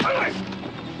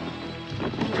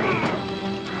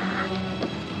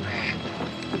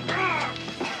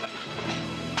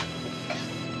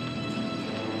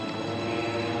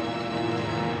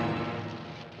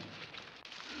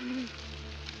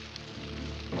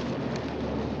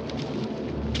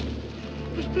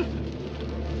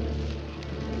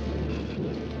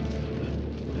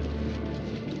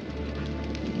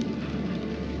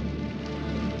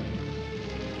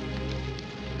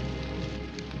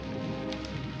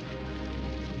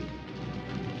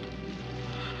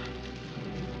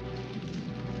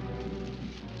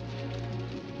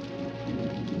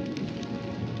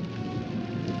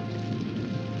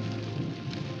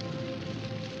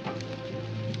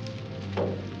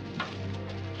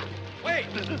 Wait!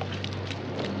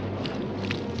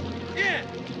 Ian!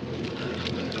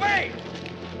 Wait!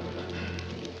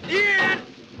 Ian!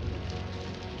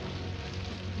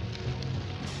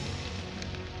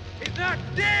 He's not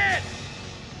dead!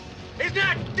 He's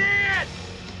not dead!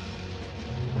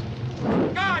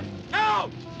 God, no!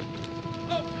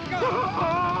 Oh,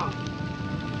 God!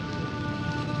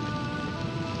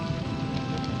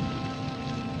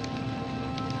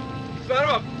 Son of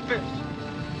a bitch!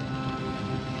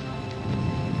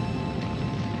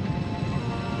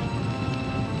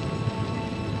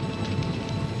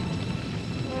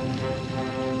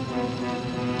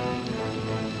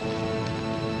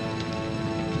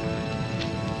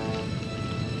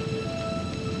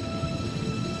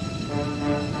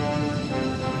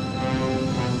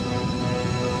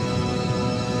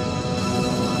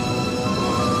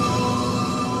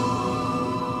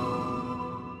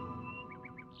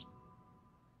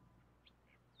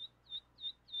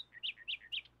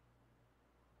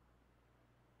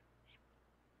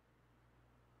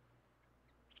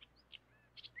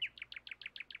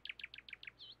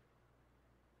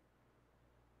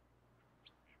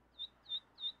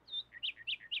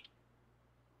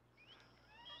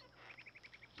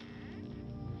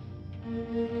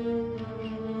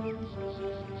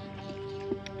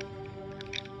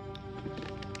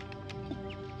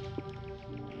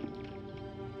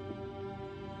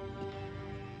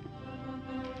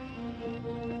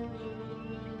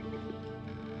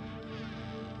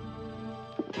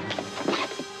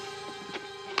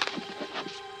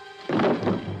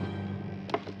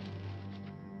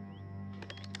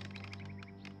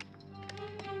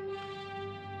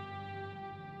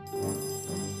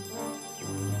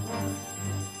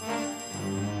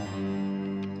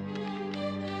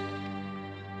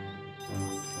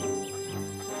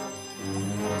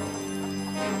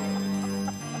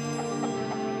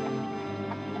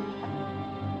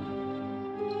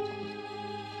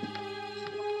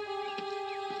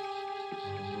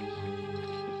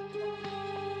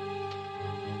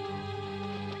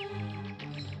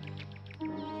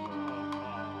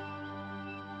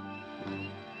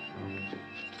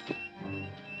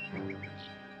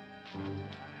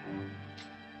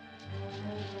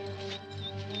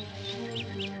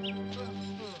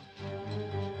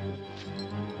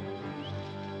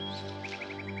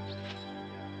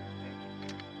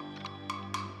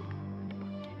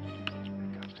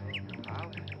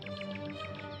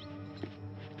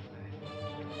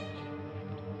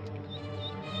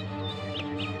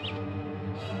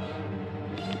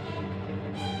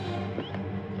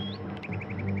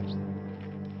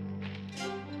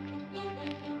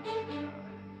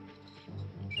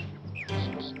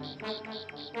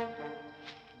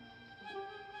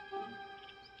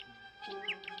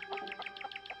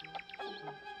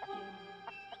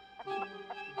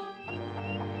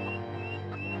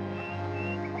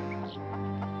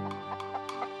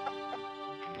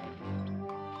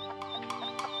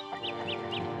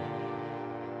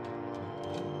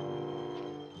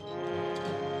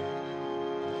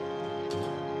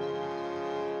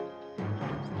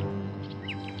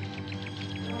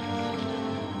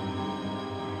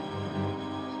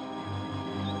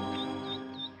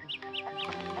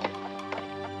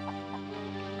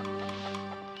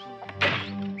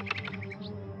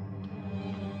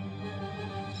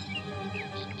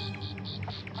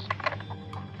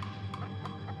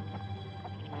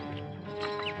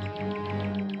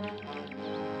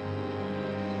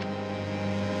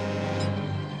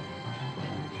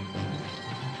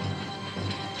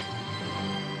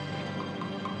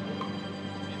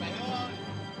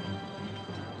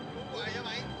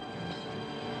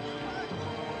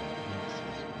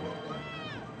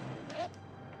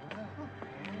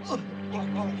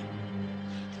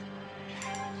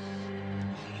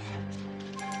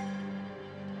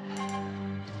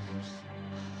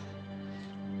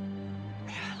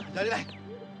 Dale, dale.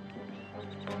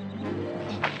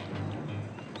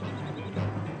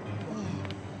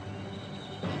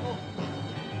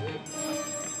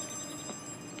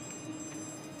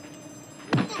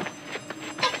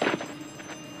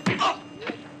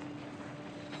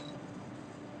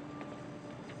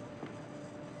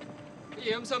 Cái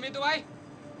gì ông sờ miệng tụi bay?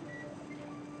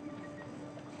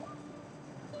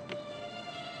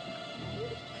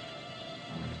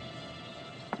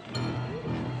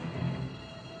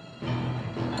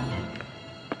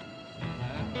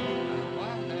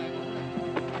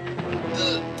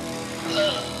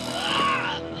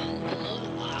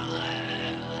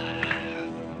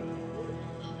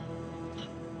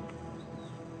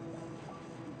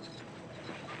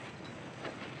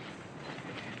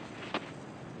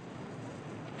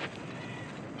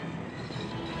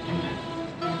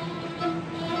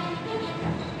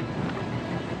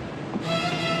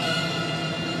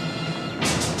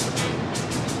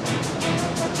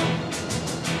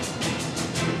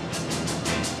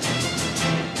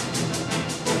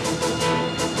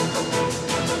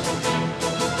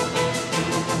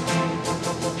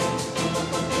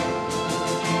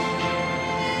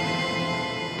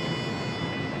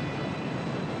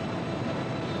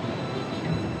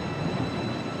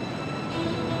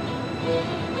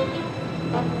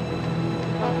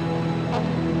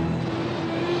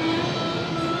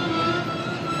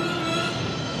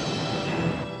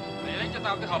 Mày lấy cho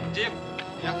tao cái hộp chim.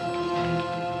 Dạ.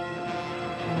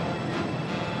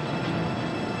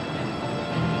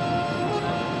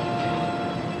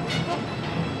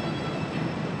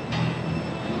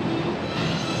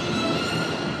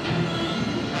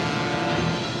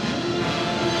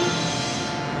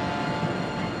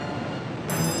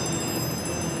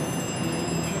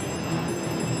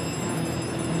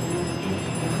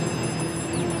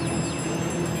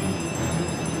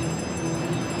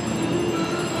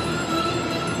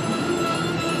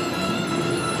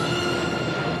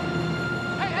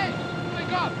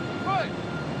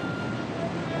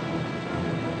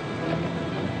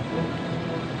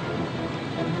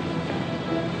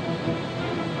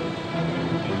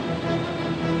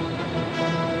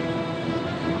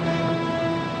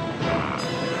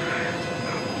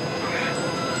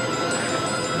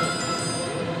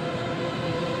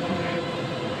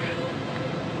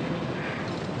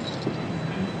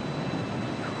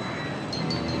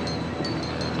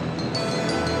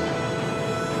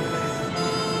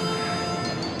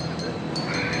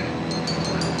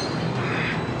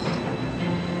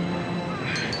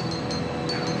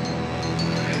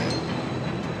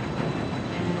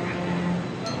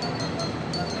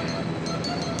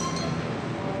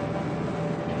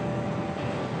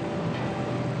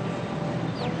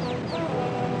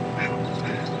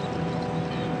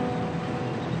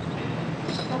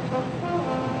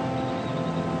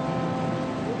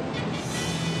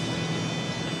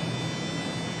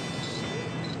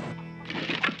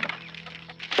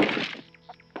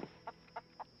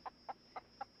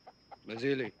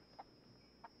 Vasily,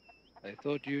 I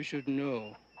thought you should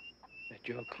know that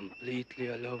you're completely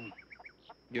alone.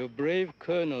 Your brave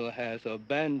colonel has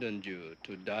abandoned you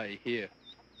to die here.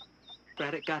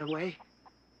 Braddock got away?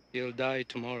 He'll die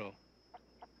tomorrow.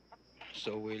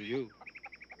 So will you.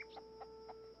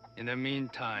 In the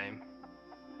meantime,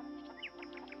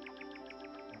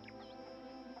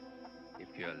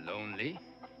 if you're lonely,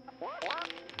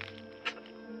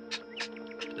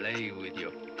 play with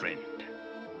your friend.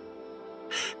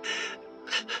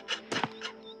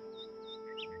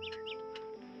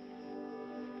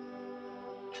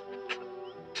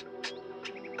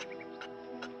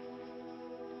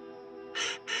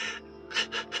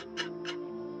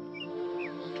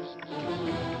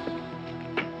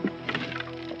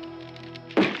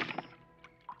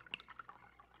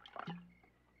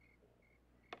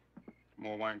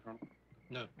 More wine, Colonel?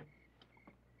 No.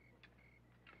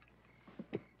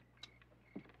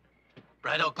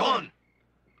 Braddock gone.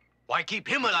 Why keep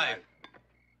him alive?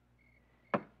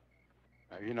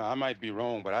 You know, I might be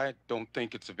wrong, but I don't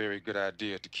think it's a very good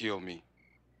idea to kill me.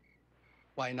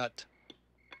 Why not?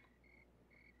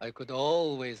 I could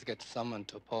always get someone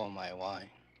to pour my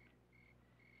wine.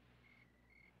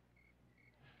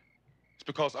 It's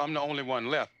because I'm the only one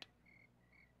left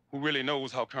who really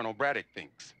knows how Colonel Braddock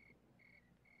thinks.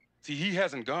 See, he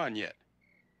hasn't gone yet.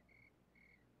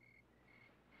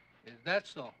 Is that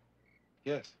so?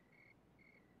 Yes.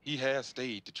 He has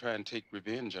stayed to try and take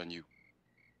revenge on you.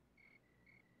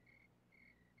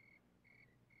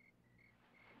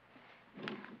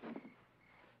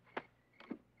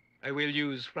 I will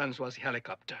use Francois'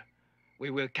 helicopter.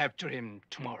 We will capture him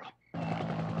tomorrow.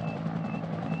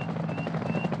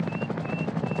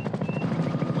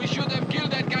 We should have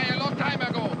killed that guy a long time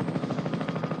ago.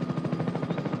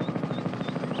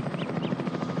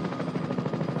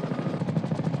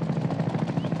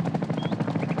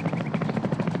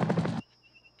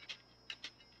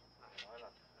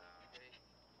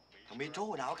 Thằng Miên trốn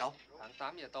hồi nào hả cậu? Khoảng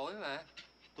 8 giờ tối mà.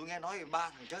 Tôi nghe nói 3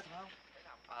 thằng chết phải không?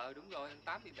 Đúng rồi, thằng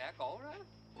Tám bị bẻ cổ đó.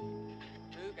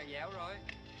 Thứ cà dẻo rồi.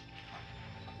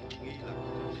 Tôi nghĩ là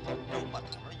trốn mà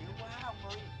thằng nó dữ quá ông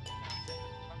ơi.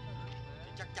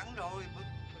 Chắc chắn rồi.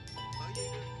 Bởi vì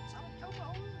sao không trốn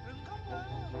đâu, đừng khóc mà.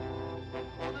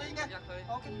 Tôi đi nha.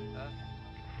 Ok.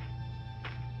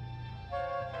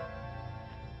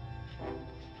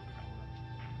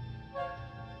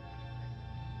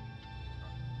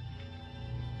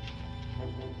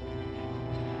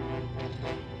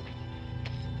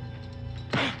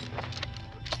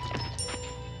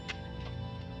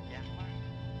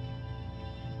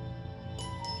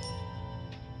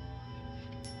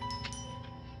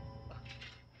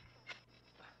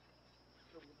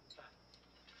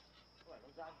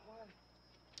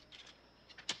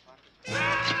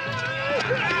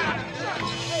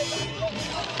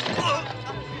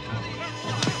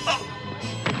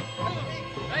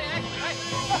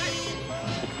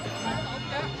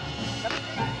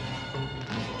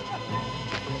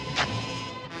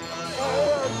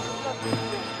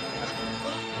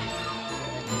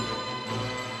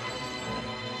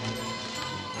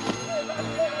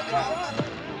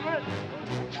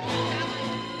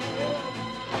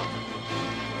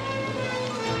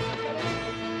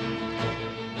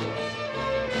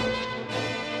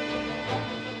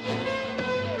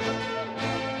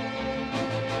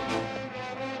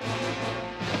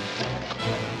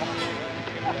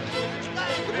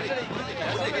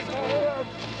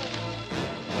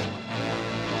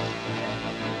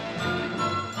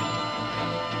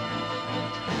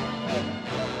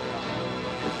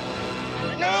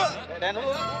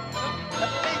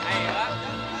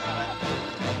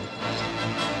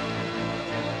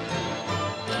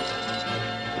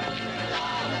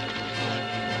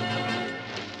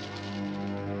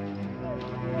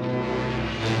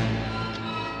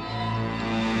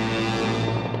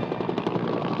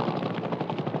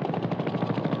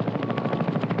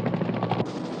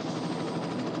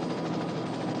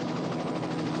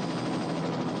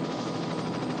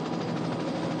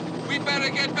 We'd better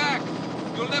get back.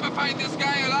 You'll never find this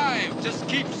guy alive. Just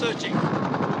keep searching.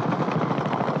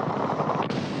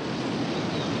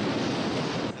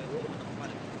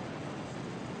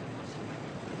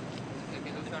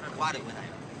 Qua được bên này.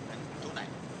 Chỗ này.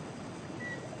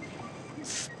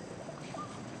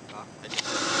 Đó.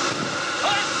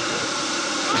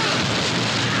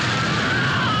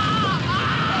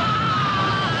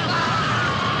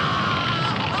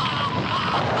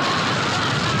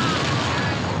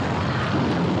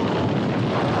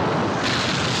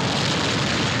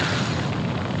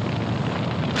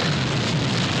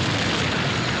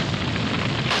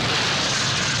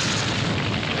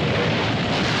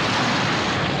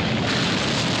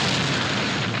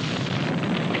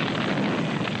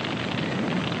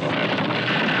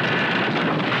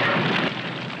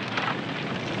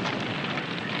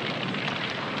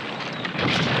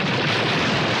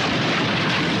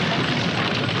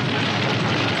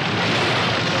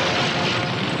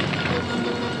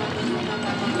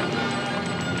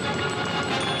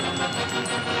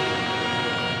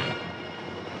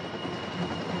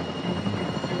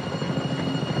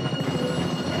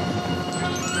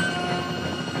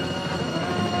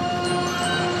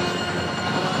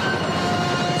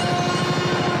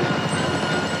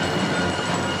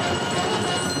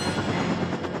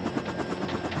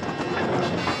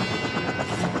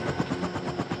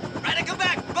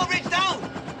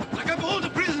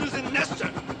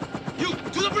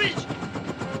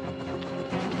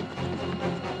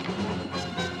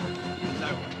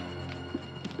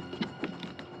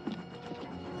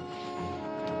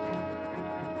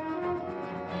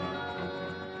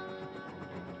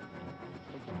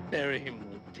 Bury him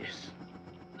with this.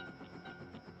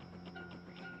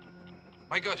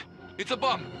 My God, it's a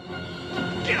bomb.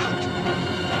 Get out!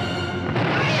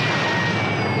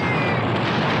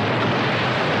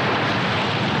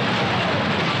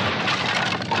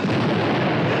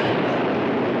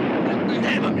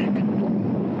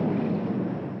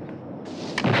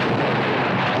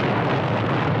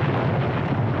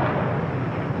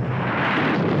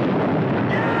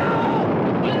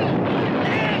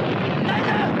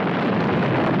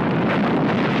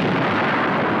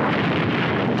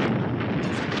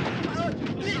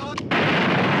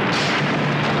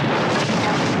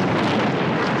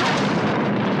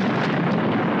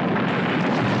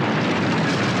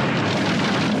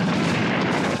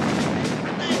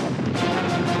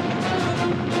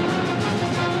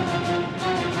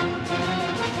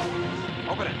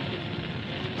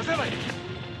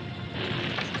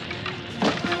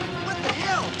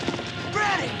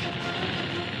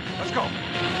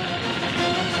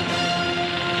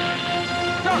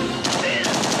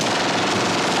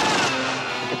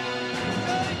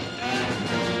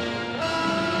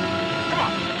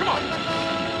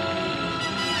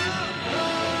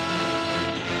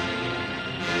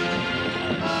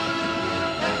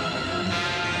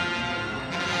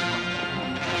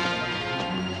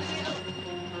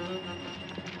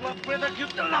 叫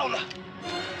得嬲啦！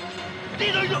啲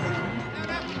女喐！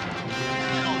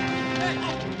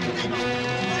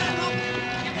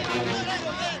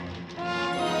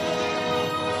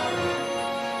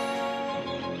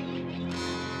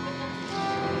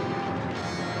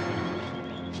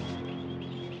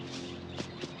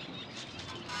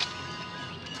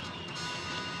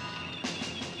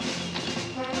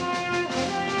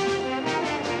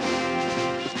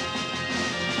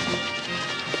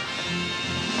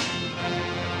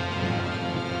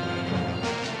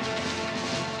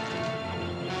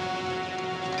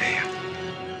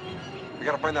 We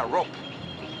gotta find that rope.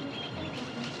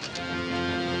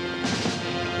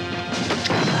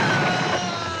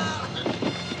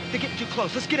 They're getting too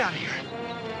close. Let's get out of here.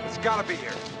 It's gotta be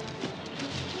here.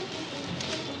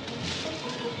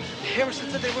 Harrison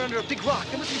said they were under a big rock.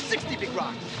 There must be 60 big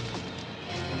rocks.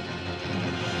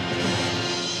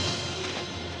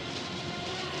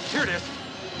 Here it is.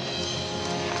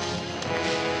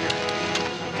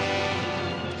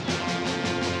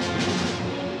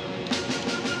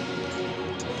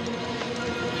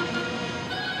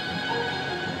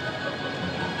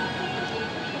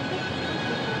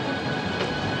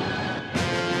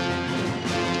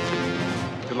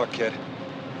 Good luck, kid.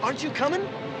 Aren't you coming?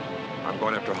 I'm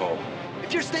going after Ho.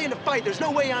 If you're staying to fight, there's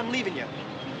no way I'm leaving you.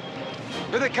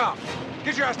 Here they come.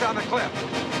 Get your ass down the cliff.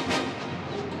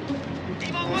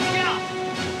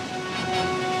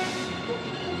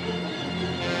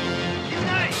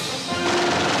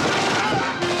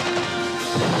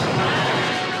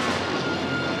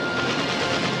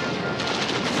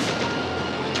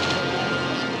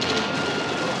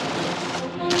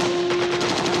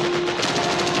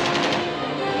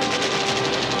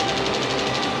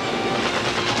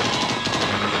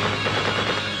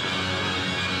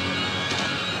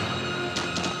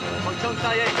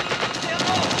 Taye.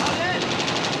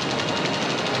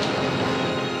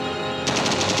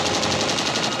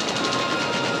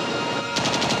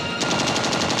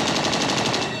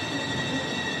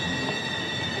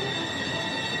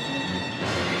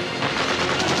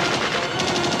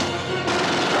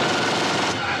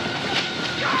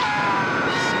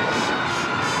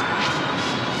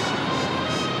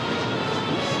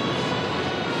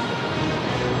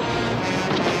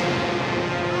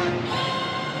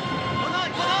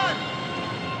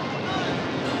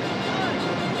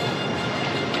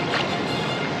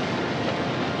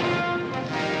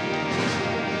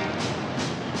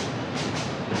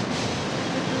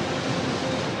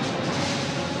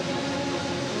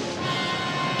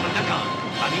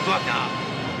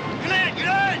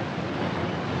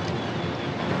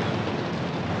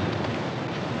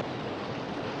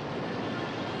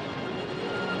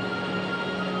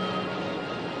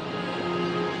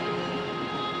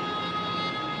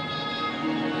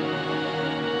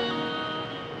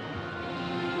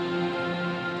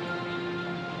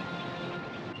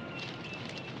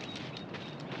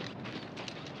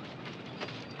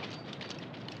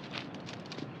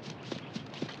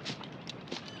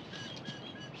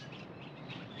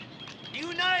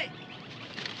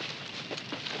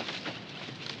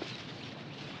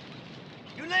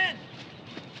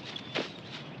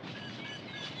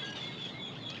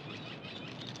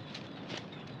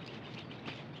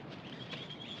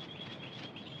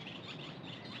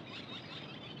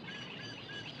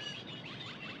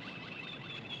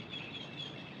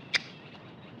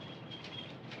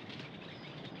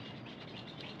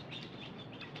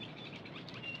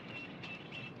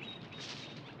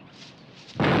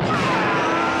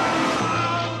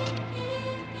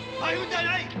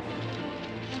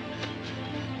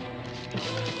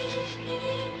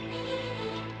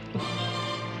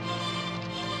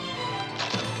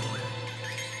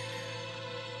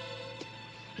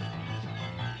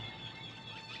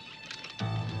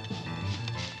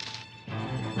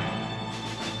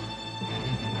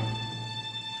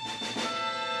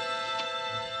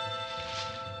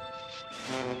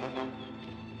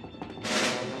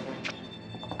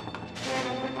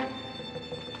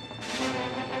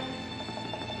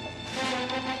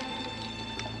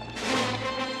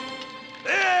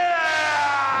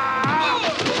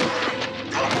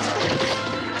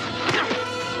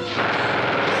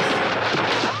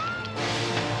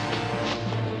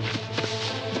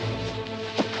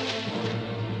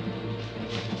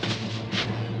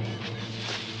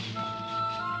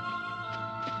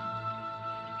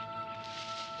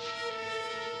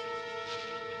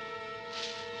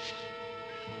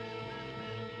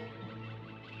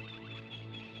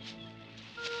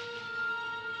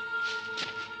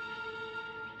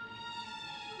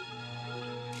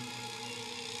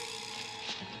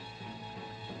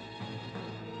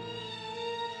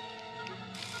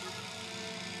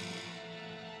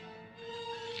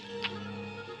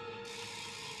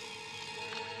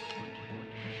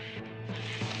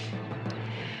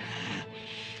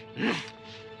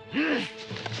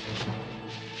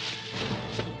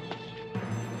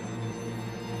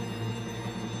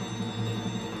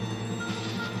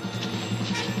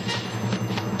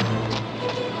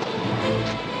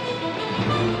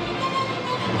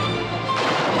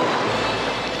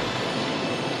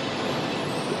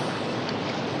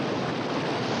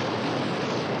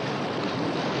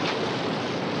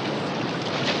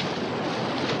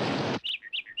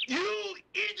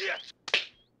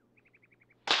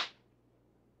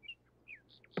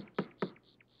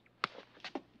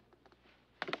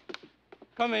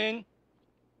 Come in.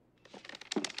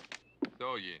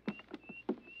 So,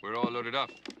 we're all loaded up.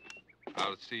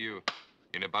 I'll see you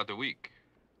in about a week.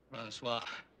 Francois,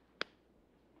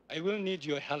 I will need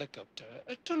your helicopter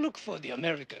to look for the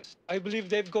Americans. I believe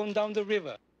they've gone down the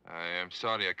river. I am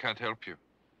sorry, I can't help you.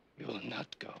 You will not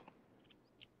go.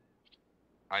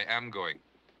 I am going.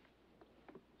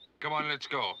 Come on, let's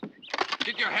go.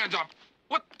 Get your hands up.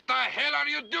 What the hell are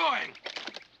you doing?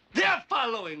 They're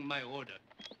following my order.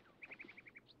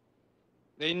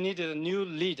 They needed a new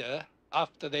leader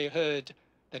after they heard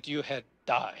that you had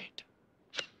died.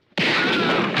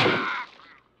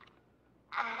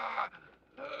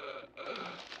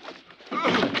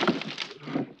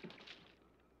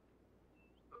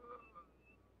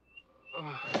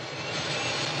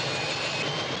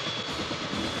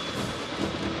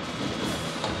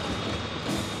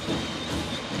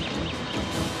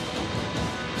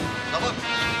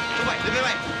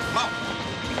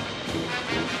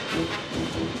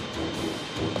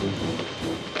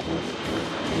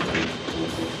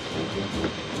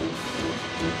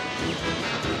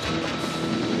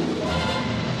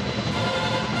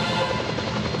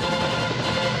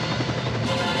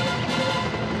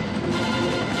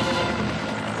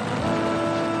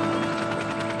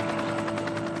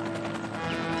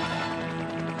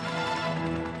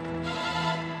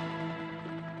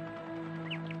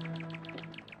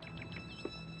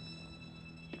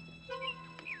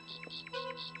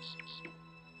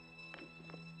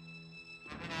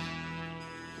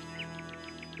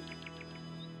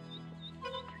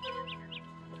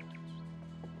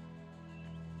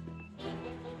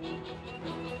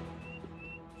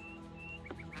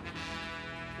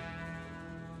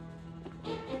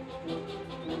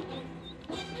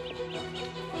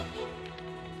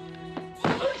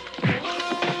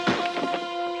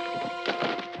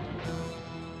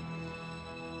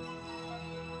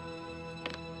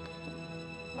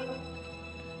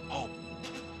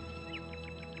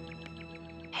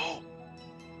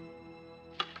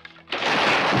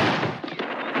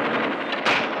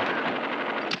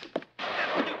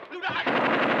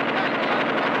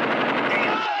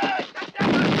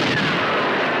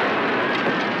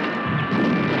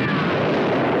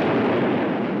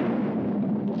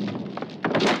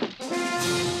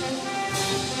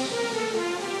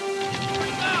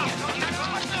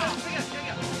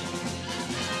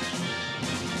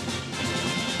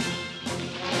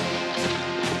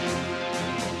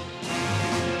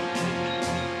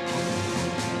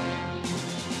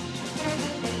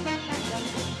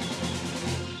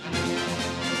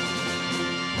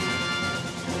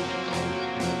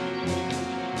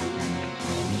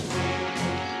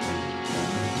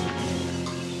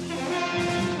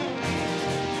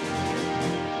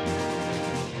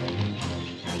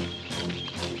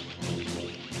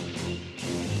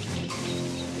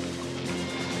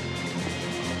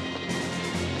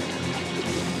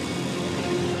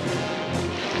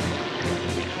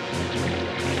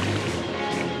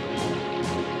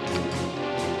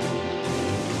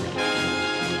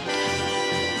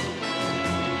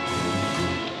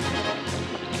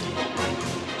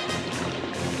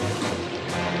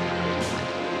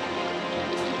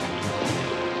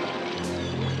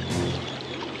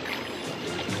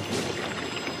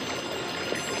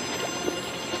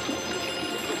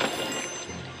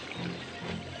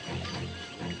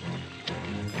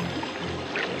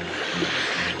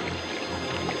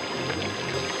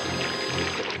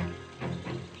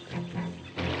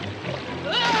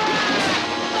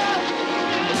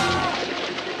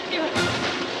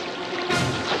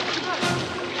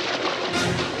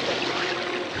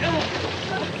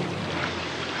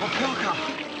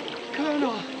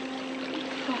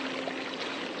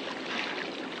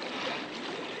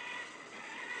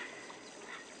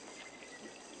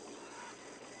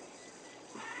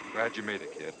 Glad you made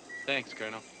it, kid. Thanks,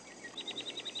 Colonel.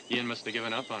 Ian must have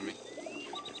given up on me.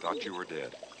 He thought you were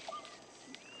dead.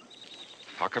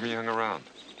 How come you hung around?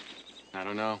 I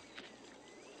don't know.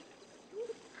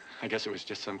 I guess it was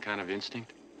just some kind of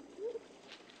instinct.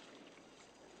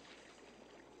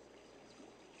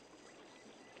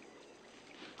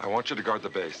 I want you to guard the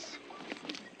base.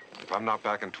 If I'm not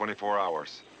back in 24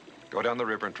 hours, go down the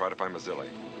river and try to find Mazzilli.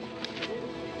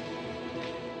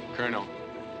 Colonel,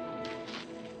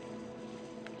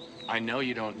 I know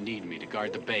you don't need me to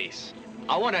guard the base.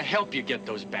 I want to help you get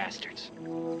those bastards.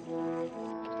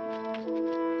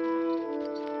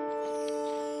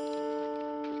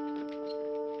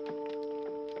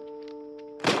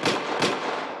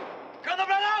 Colonel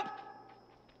Braddock!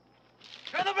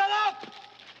 Colonel Braddock!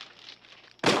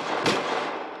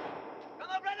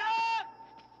 Colonel Braddock!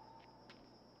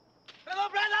 Colonel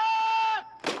Braddock!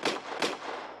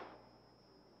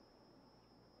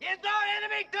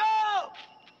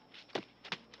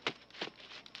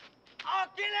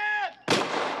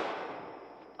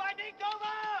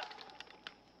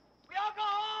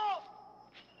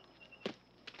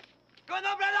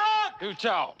 Colonel Braddock! Who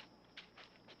Chow?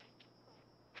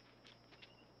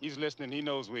 He's listening. He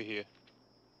knows we're here.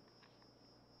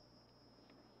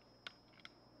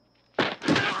 It's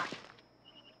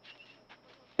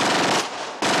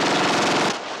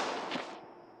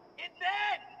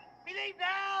dead! We leave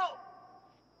now!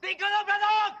 See Colonel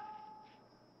Braddock!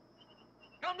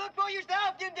 Come look for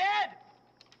yourself, you're dead!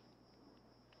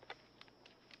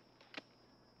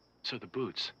 So the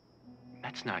boots,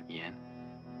 that's not Yen.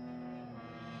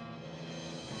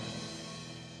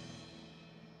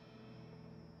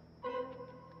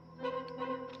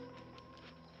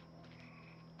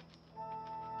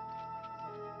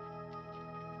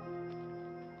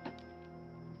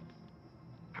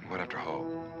 I'm going after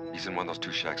Ho. He's in one of those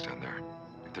 2 shacks down there.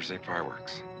 If there's any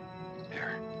fireworks,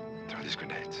 here, throw these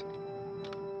grenades.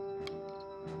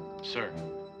 Sir,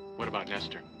 what about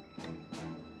Nestor?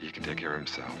 He can take care of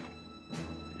himself.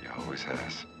 He always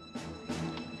has.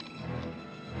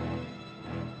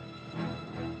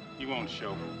 He won't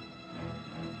show.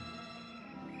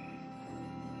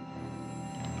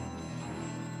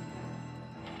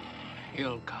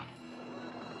 He'll come.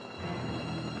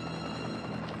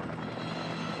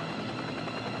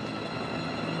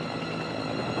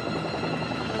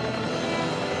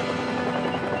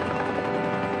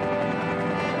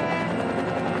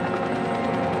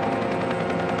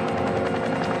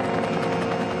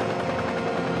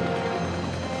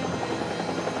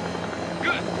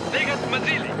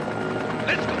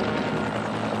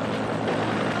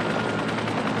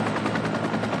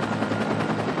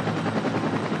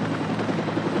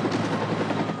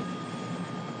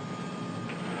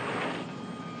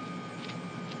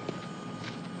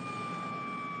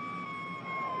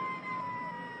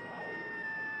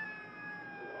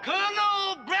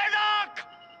 Colonel Braddock!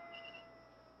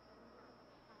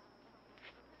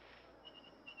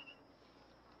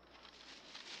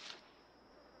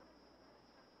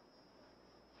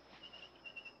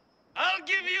 I'll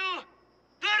give you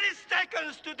 30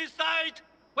 seconds to decide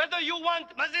whether you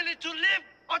want Mazzilli to live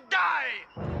or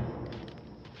die.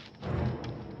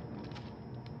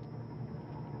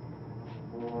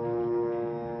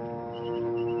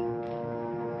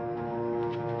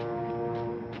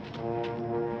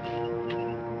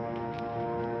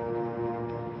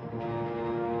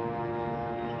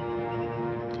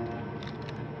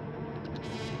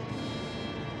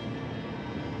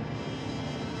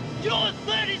 Your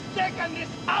 30 seconds is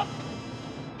up!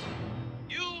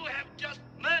 You have just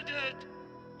murdered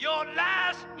your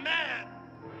last man!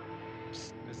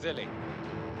 Zilly,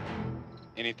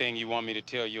 anything you want me to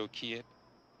tell your kid?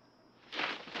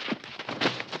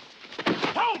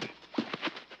 Hold!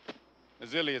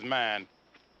 Zilly is mine.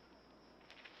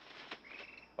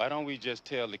 Why don't we just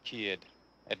tell the kid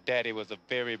that Daddy was a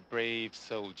very brave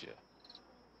soldier,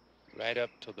 right up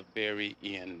to the very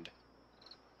end?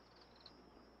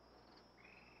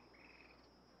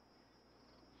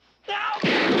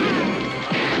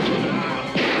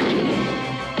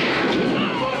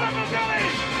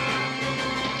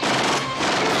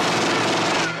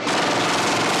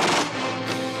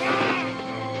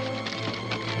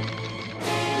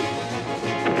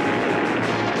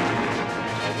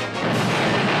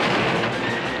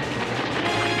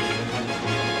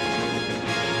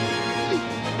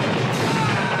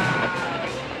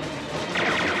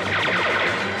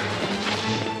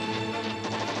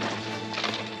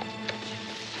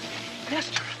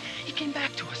 Nestor, he came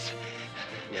back to us.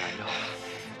 Yeah, I know.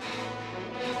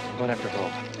 I'm going after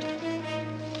Ho.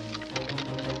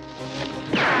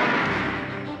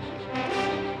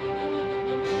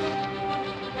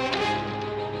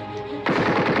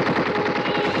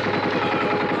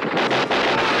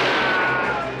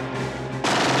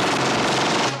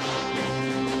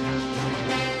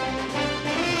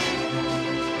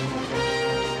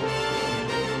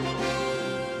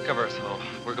 Cover us, Ho.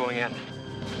 We're going in.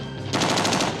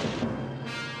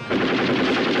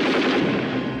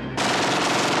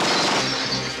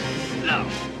 No!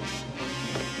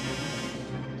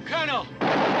 Colonel!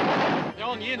 They're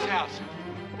on Yin's house.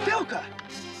 Vilka!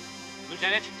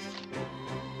 Lieutenant?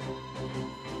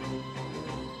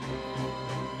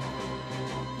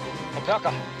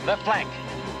 Opelka, left flank.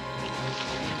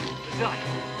 Vasily,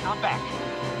 I'm back.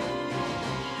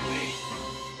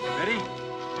 Ready?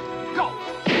 Go!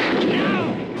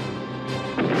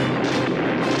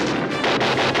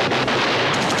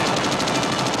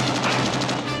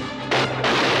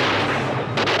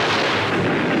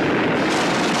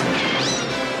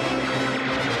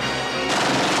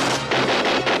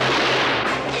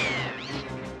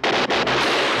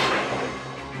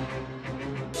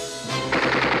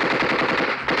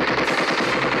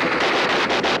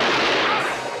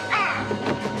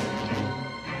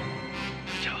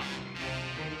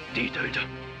 Die Töter.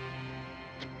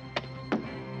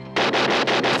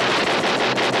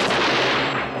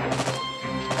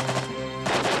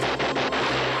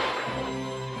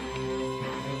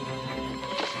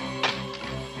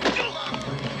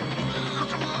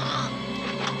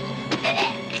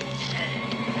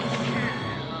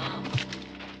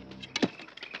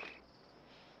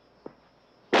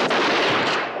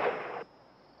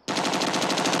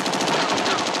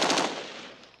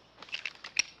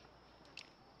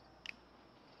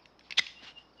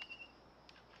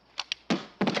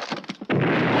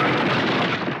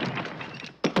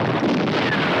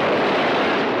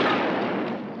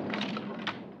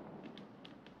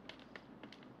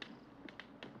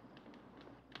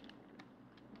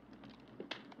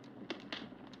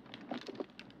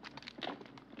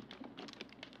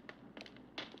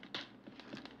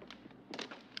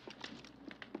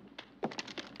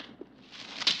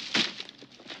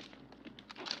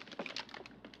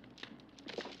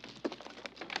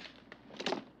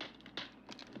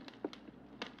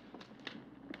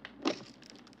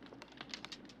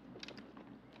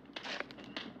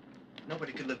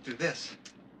 Nobody could live through this.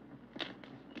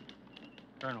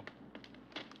 Colonel.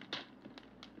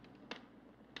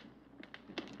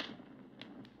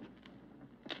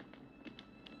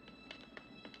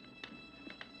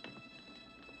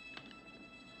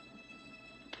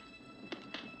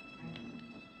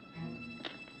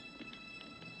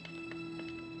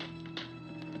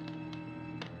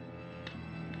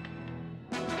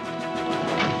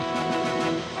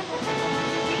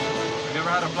 You ever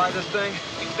had to fly this thing?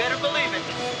 You better believe it.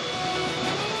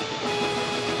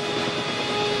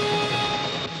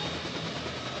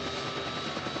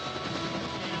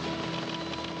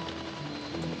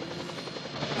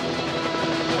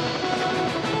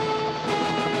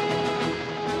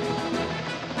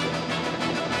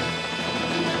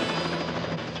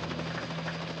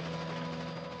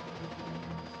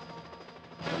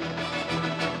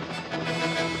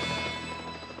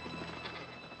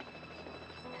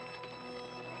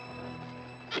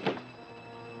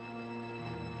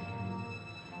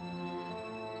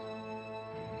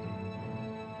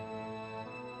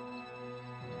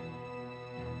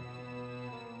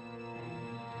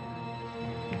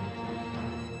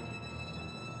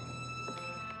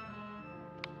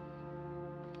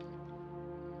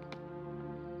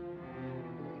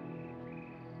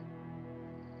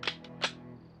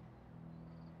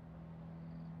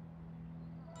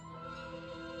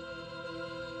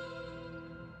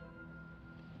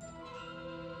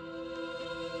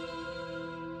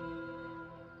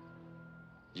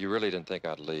 You really didn't think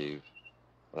I'd leave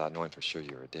without knowing for sure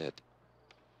you were dead.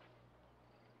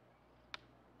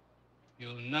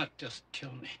 You'll not just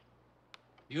kill me.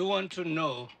 You want to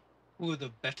know who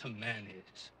the better man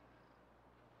is.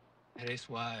 That is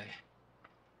why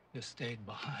you stayed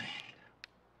behind.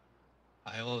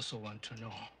 I also want to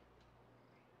know.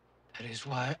 That is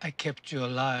why I kept you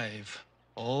alive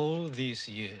all these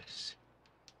years.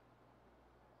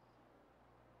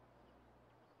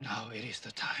 Now it is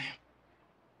the time.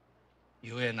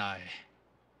 You and I,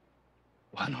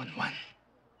 one-on-one.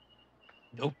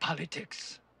 No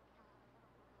politics.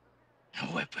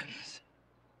 No weapons.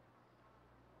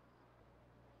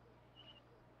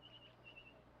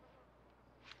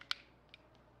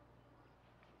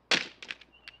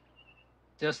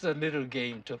 Just a little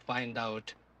game to find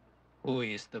out who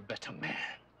is the better man.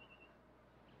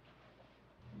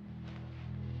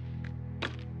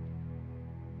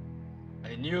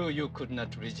 I knew you could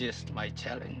not resist my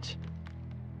challenge.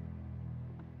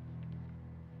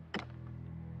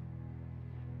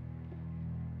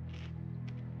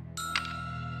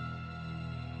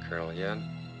 Colonel Yen,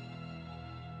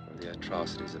 for the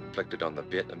atrocities inflicted on the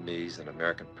Vietnamese and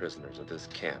American prisoners of this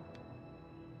camp,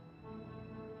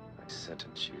 I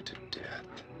sentence you to death.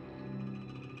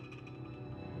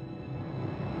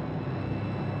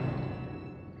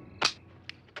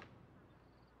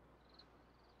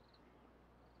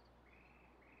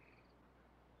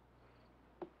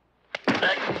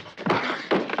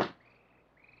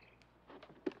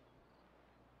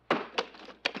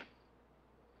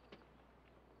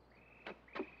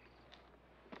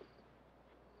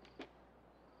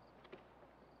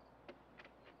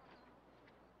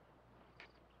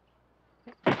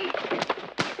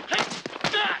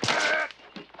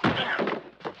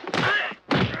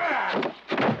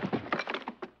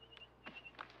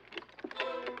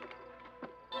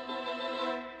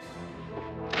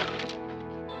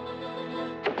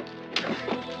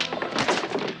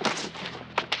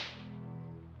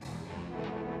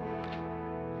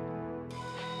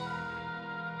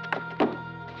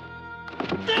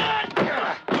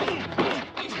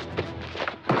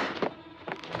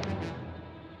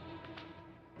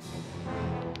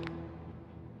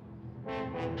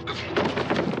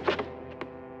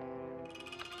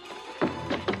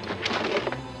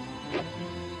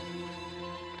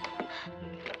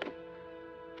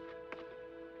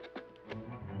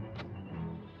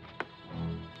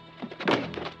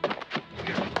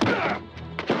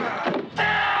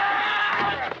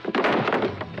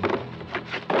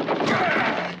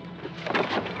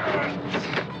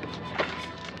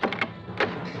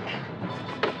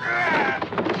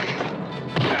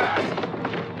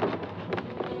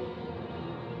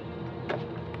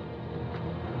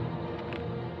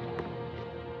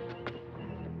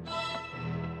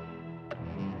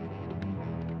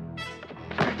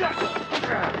 This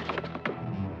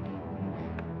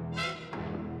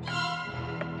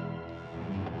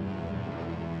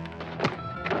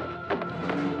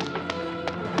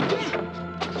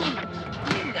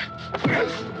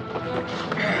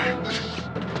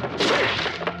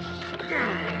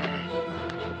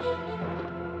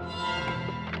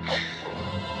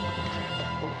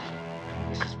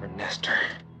is for Nestor.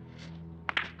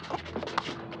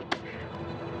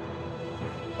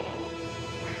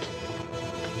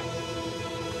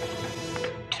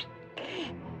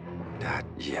 Not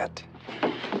yet.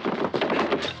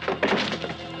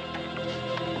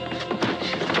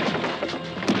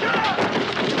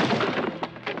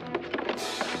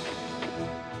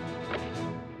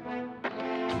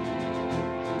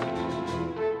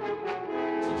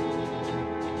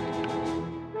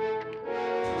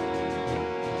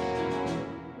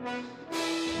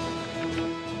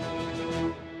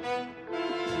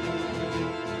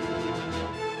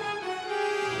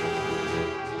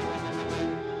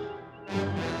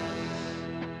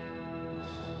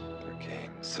 The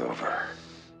game's over.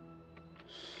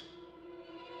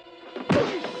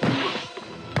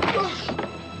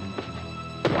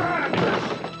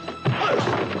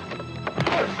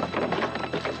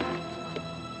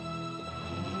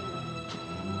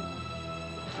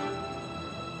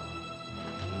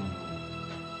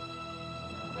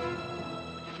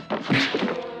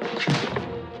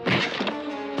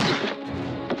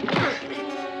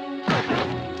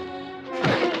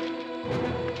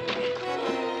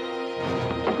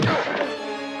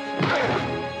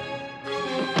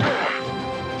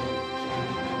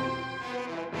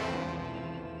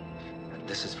 And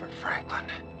this is for Franklin.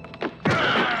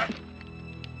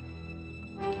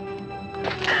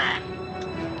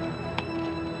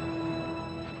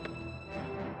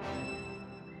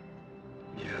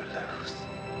 You lose.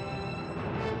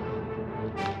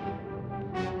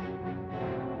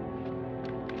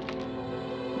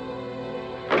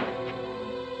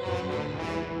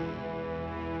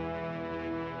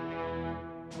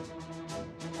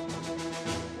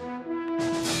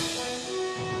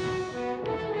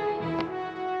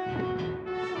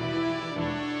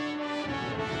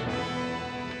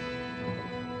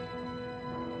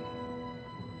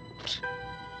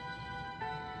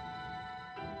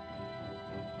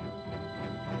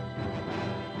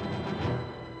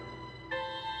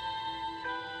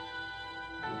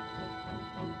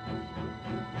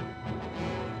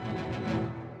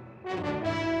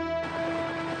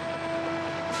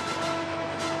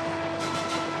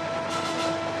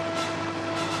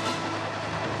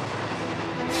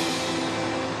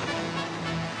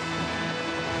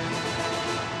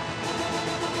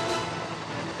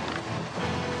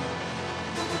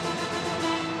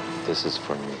 This is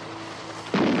for me.